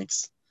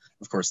snakes.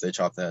 of course, they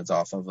chopped the heads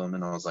off of them,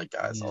 and I was like,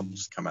 guys, I'll Mm,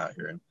 just come out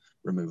here and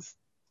remove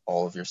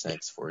all of your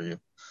snakes for you.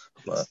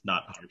 But it's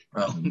not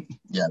hard.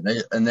 yeah,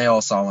 they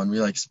all saw one. We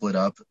like split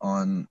up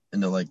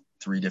into like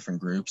 3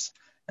 different groups,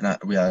 and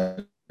we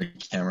had a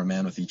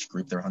cameraman with each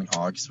group. They were hunting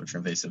hogs, which are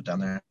invasive down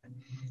there,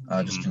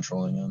 just Mhm.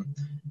 controlling them.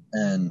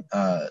 And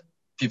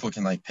people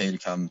can like pay to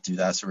come do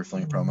that. So we're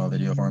filming a promo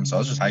video for them. So I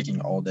was just hiking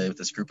all day with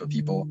this group of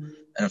people.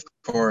 And of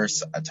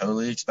course, I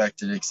totally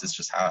expected it because it's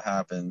just how it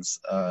happens.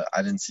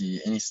 I didn't see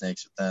any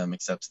snakes with them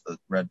except the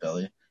red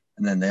belly.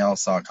 And then they all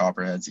saw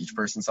copperheads. Each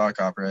person saw a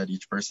copperhead.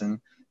 Each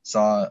person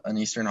saw an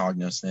eastern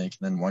hognose snake.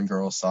 And then one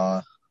girl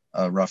saw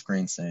a rough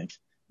green snake.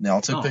 And they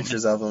all took Oh, man.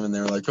 pictures of them, and they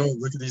were like, "Oh,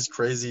 look at these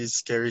crazy,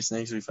 scary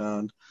snakes we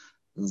found."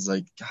 It was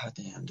like, God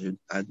damn, dude.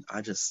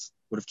 I just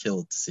would have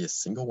killed to see a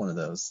single one of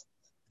those.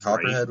 Right.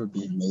 Copperhead would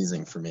be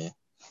amazing for me.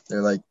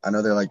 They're like, I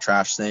know they're like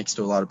trash snakes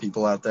to a lot of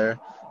people out there,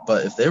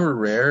 but if they were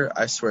rare,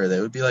 I swear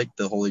they would be like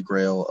the holy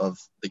grail of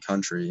the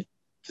country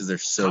because they're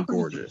so Copperheads are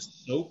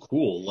gorgeous. so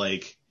cool.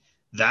 Like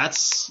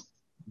that's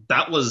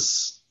that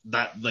was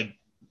that like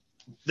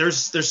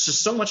there's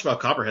just so much about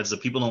copperheads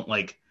that people don't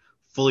like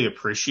fully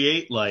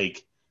appreciate.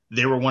 Like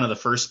they were one of the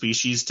first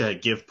species to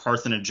give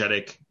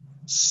parthenogenetic,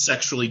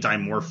 sexually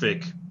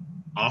dimorphic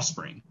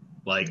offspring.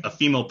 Like a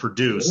female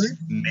produced Really?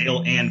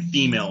 male and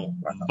female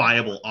Wow.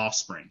 viable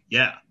offspring.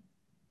 Yeah,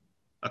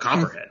 a Hmm.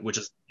 copperhead, which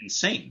is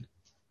insane. I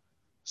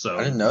So,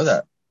 didn't know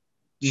that.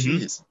 mhm.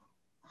 Jeez.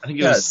 I think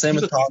it Yeah, was. I same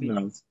think it with was like,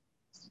 cognos.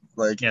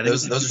 Like yeah, I think it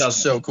was those like those are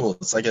just 2000. so cool.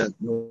 It's like a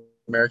North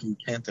American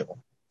cantil.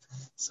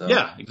 So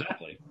Yeah,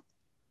 exactly.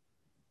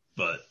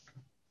 But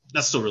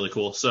that's still really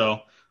cool.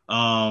 So,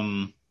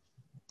 um,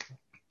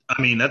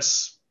 I mean,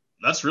 that's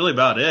really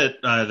about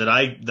it that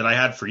I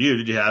had for you.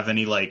 Did you have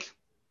any like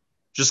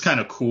just kind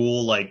of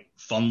cool, like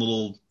fun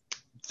little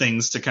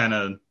things to kind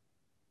of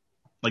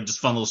like just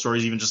fun little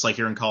stories, even just like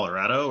here in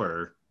Colorado,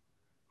 or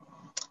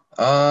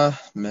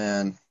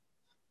man,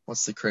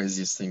 what's the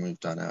craziest thing we've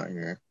done out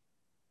here?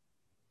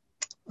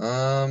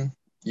 Um,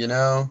 you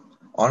know,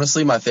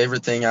 honestly, my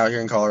favorite thing out here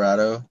in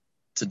Colorado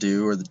to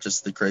do, or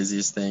just the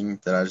craziest thing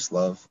that I just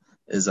love,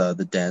 is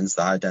the dens,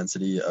 the high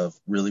density of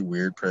really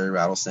weird prairie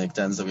rattlesnake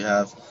dens that we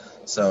have.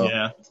 So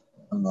yeah,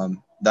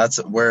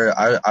 that's where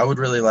I would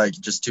really like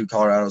just toot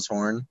Colorado's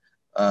horn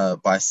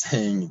by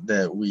saying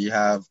that we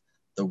have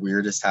the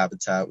weirdest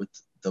habitat with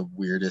the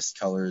weirdest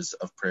colors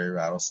of prairie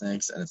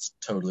rattlesnakes, and it's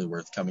totally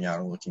worth coming out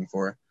and looking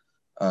for.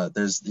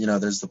 There's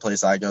the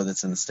place I go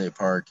that's in the state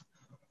park,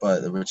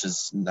 but which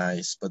is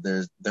nice, but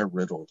they're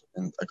riddled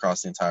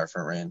across the entire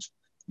Front Range.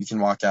 You can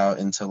walk out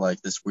into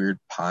like this weird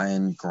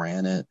pine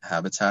granite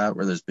habitat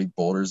where there's big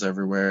boulders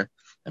everywhere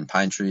and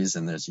pine trees,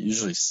 and there's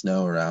usually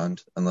snow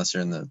around unless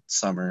you're in the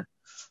summer.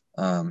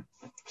 Um,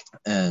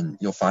 and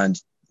you'll find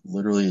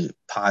literally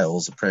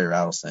piles of prairie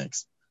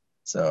rattlesnakes.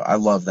 So I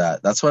love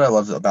that. That's what I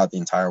love about the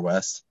entire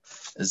West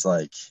is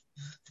like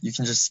you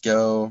can just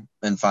go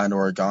and find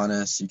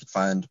Oregonus. You could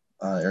find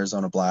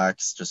Arizona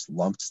blacks just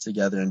lumped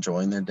together,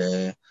 enjoying their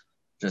day,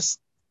 just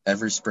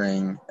every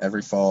spring,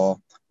 every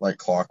fall, like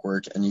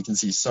clockwork. And you can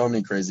see so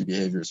many crazy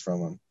behaviors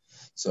from them.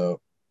 So,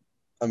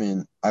 I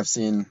mean, I've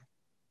seen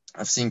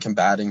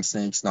combating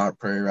snakes, not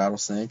prairie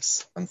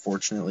rattlesnakes,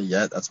 unfortunately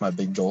yet. That's my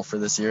big goal for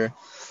this year.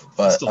 that's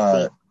But still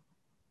cool.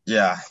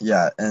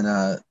 yeah,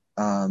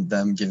 and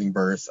them giving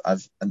birth, I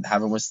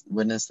haven't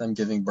witnessed them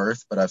giving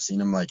birth, but I've seen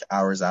them like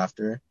hours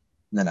after, and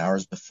then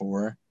hours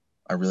before.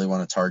 I really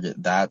want to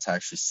target that to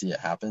actually see it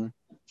happen.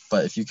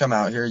 But if you come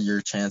out here,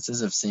 your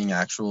chances of seeing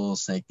actual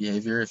snake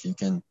behavior, if you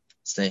can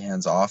stay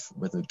hands off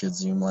with a good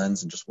zoom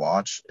lens and just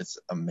watch, it's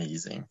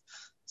amazing.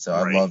 So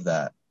I Right. love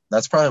that.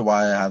 That's probably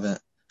why I haven't.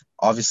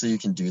 Obviously, you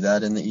can do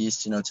that in the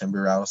east,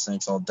 timber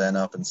rattlesnakes all den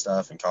up and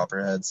stuff and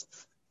copperheads.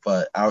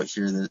 But out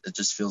here, it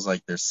just feels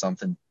like there's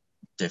something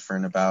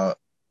different about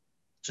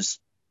just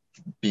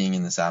being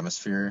in this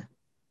atmosphere,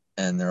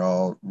 and they're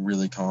all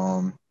really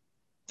calm.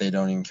 They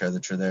don't even care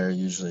that you're there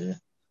usually,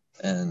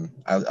 and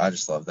I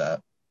just love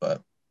that.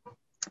 But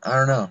I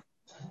don't know.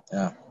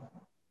 Yeah.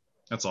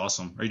 That's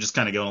awesome. Are you just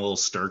kind of going a little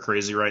stir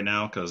crazy right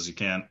now because you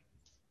can't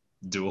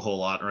do a whole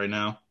lot right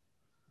now?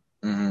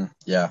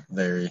 Yeah,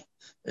 very. Yeah.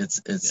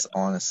 It's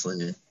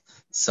honestly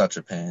such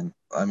a pain.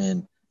 I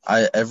mean,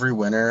 I every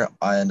winter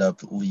I end up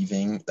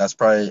leaving. That's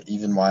probably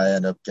even why I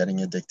end up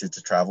getting addicted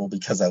to travel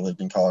because I lived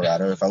in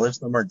Colorado. If I lived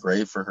somewhere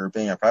great for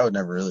herping, I probably would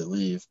never really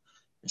leave,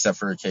 except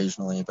for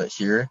occasionally. But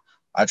here,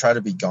 I try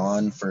to be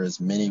gone for as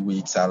many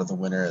weeks out of the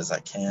winter as I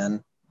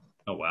can,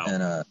 Oh wow.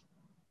 and I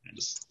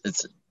just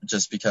it's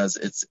just because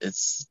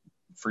it's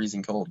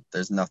freezing cold.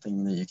 There's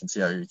nothing that you can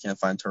see out here. You can't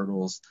find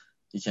turtles.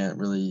 You can't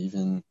really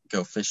even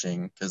go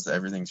fishing because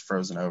everything's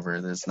frozen over.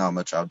 There's not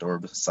much outdoor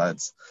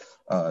besides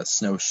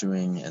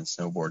snowshoeing and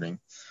snowboarding,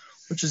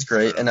 which is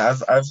great. sure. And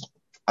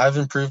I've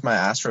improved my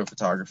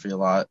astrophotography a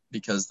lot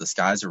because the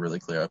skies are really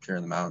clear up here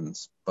in the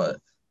mountains. But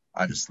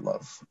I just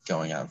love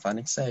going out and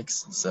finding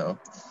snakes. So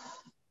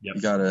Yep.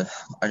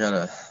 I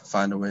gotta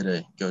find a way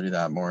to go do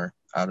that more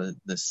out of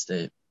this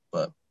state.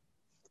 But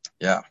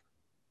yeah.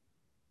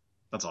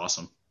 That's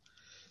awesome.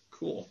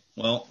 Cool.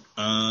 Well,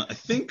 I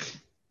think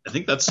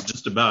that's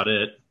just about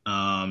it.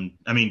 I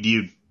mean, do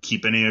you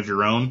keep any of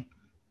your own?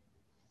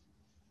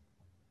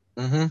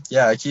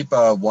 Yeah, I keep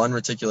one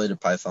reticulated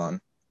python.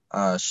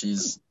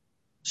 She's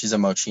a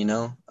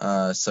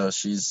Mochino, so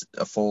she's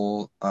a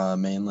full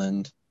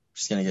mainland.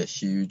 She's gonna get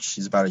huge.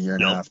 She's about a year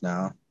and a Yep. half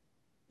now.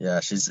 Yeah,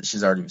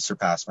 she's already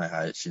surpassed my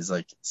height. She's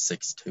like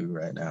 6'2"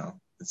 right now.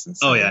 It's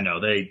Oh yeah,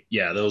 insane.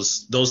 no,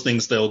 those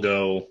things they'll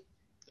go.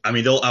 I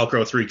mean, they'll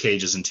outgrow 3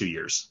 cages in 2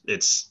 years.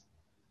 It's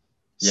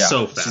Yeah,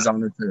 so she's fast.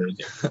 on her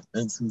third.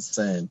 It's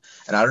insane.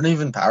 And I don't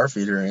even power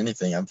feed her or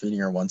anything. I'm feeding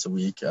her once a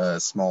week, a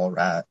small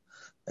rat,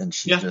 and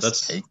she Yeah, just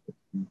that's takes it.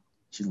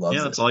 She yeah, loves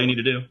it. that's all you need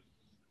to do.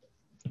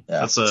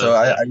 Yeah. That's So a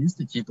I, yeah. I used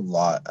to keep a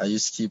lot. I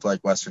used to keep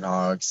like Western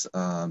hogs,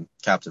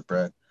 captive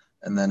bred.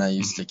 And then I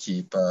used Mhm. to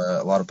keep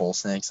a lot of bull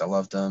snakes. I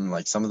loved them,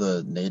 like some of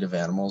the native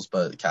animals,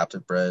 but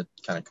captive bred,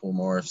 kind of cool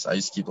morphs. I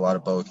used to keep a lot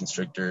of boa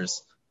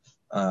constrictors,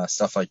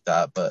 stuff like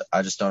that. But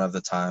I just don't have the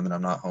time, and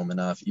I'm not home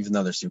enough, even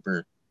though they're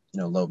super,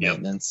 low Yep.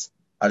 maintenance.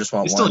 I just They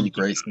want still one need to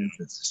keep great an eye snake on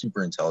that's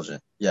super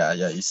intelligent. Yeah,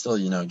 yeah. You still,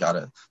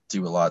 gotta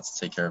do a lot to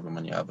take care of them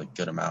when you have a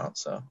good amount.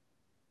 So.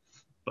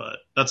 but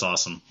that's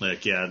awesome.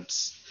 Like, yeah,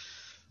 it's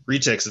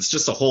retics.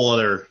 It's a whole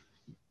other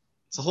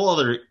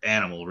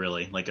animal,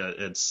 really. Like,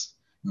 it's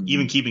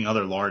even Mhm. keeping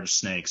other large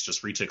snakes.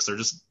 Just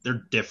retics, they're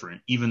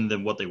different, even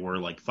than what they were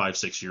like 5,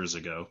 6 years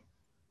ago.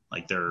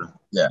 Like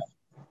Yeah.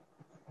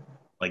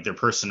 their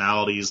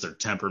personalities, their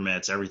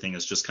temperaments, everything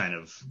is just kind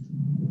of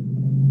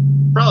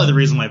probably the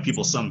reason why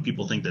some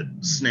people think that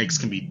snakes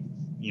can be,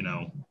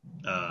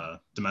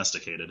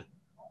 domesticated.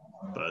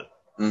 But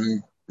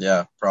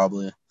Yeah,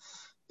 probably.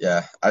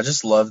 Yeah, I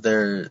just love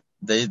they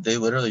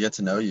literally get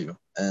to know you,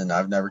 and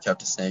I've never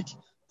kept a snake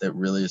that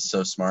really is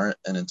so smart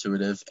and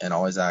intuitive and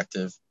always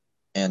active,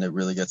 and it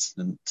really gets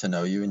to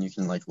know you, and you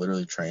can like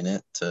literally train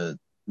it to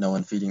know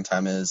when feeding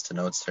time is, to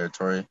know its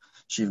territory.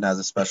 She even has a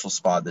yep, special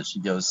spot that she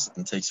goes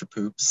and takes her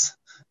poops.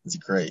 It's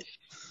great.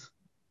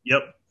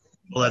 yep.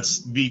 Well, Yeah, that's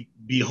be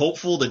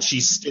hopeful that she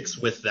sticks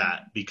with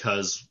that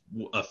because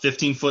a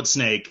 15-foot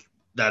snake,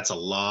 that's a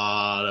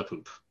lot of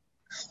poop.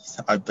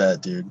 I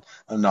bet, dude.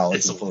 I'm not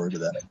It's looking a lot. forward to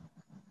that.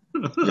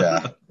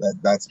 Yeah,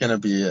 that's gonna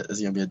be it's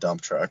gonna be a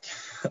dump truck.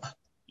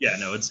 Yeah,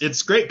 no,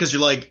 it's great because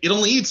you're like it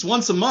only eats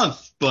once a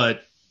month,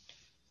 but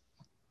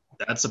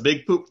that's a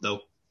big poop though.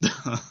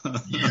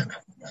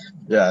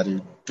 Yeah,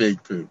 dude,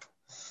 big poop.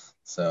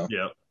 So.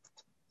 Yeah.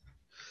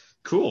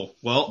 Cool.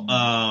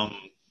 Well,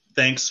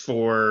 thanks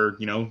for,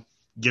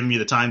 giving me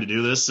the time to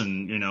do this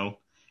and,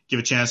 give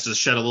a chance to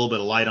shed a little bit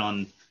of light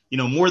on,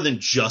 more than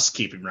just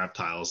keeping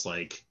reptiles.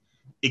 Like,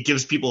 it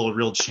gives people a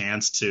real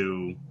chance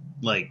to,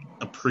 like,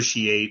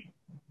 appreciate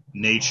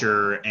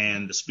nature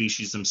and the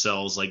species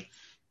themselves, like,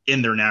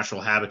 in their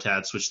natural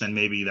habitats, which then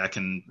maybe that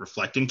can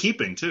reflect in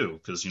keeping too.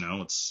 Because,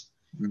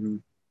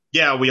 Mhm.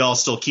 yeah, we all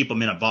still keep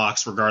them in a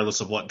box,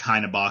 regardless of what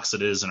kind of box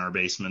it is in our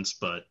basements.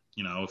 But,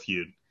 if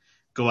you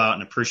go out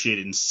and appreciate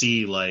it and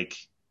see like,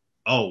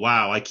 oh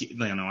wow, I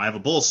have a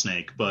bull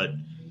snake, but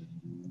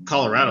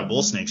Colorado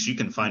bull snakes, you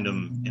can find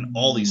them in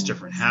all these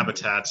different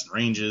habitats and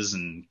ranges,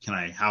 and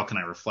how can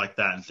I reflect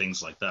that and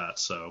things like that.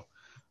 So,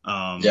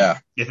 Yeah.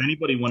 if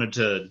anybody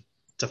wanted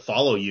to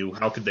follow you,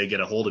 how could they get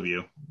a hold of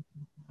you,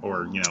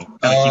 or kind of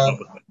keep Uh, up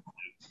with it?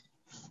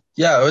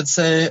 Yeah, I would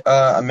say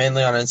I'm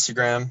mainly on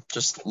Instagram,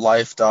 just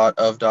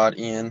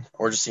life.of.ian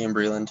or just Ian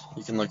Breland.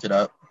 You can look it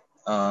up.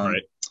 Um,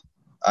 Right?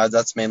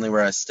 that's mainly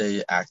where I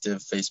stay active.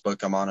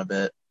 Facebook, I'm on a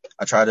bit.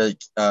 I try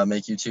to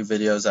make YouTube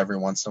videos every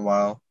once in a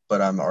while,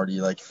 but I'm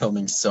already like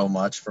filming so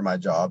much for my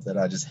job that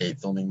I just hate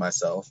filming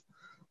myself.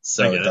 I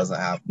So it get it. doesn't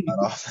happen that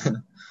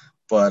often.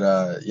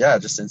 But yeah,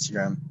 just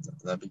Instagram.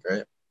 That'd be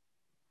great.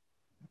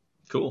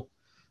 Cool.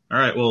 All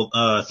right.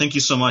 Well, thank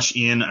you so much,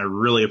 Ian. I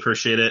really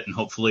appreciate it, and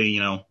hopefully,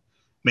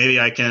 maybe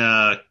I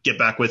can get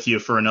back with you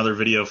for another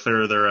video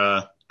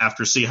further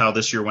after see how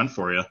this year went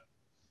for you.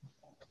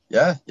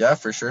 Yeah,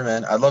 for sure,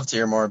 man. I'd love to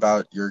hear more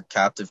about your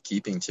captive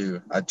keeping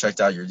too. I checked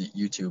out your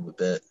YouTube a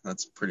bit.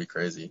 That's pretty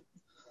crazy.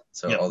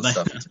 So Yep. all the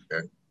stuff you took care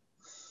of.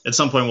 At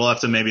some point, we'll have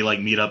to maybe like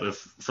meet up if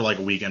for like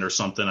a weekend or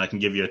something. I can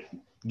give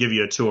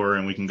you a tour,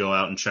 and we can go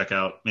out and check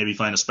out. Maybe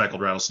find a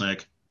speckled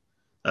rattlesnake.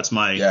 That's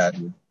my Yeah,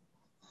 dude.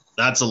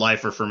 that's a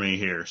lifer for me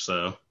here.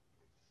 So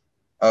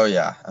Oh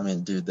yeah. I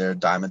mean, dude, they're a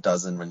dime a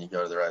dozen when you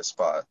go to the right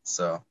spot.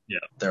 So yeah,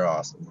 they're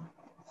awesome.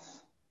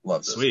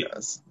 Love those sweet.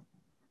 guys.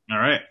 All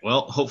right.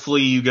 Well,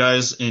 hopefully you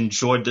guys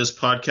enjoyed this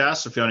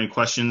podcast. If you have any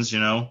questions,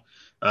 hit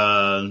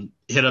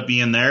up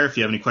Ian there. If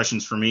you have any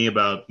questions for me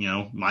about,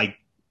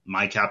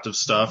 my captive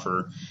stuff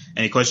or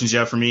any questions you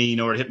have for me, you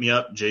know where to hit me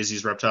up.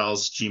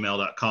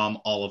 jzsreptiles@gmail.com,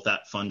 all of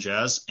that fun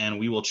jazz. And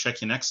we will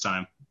check you next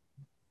time.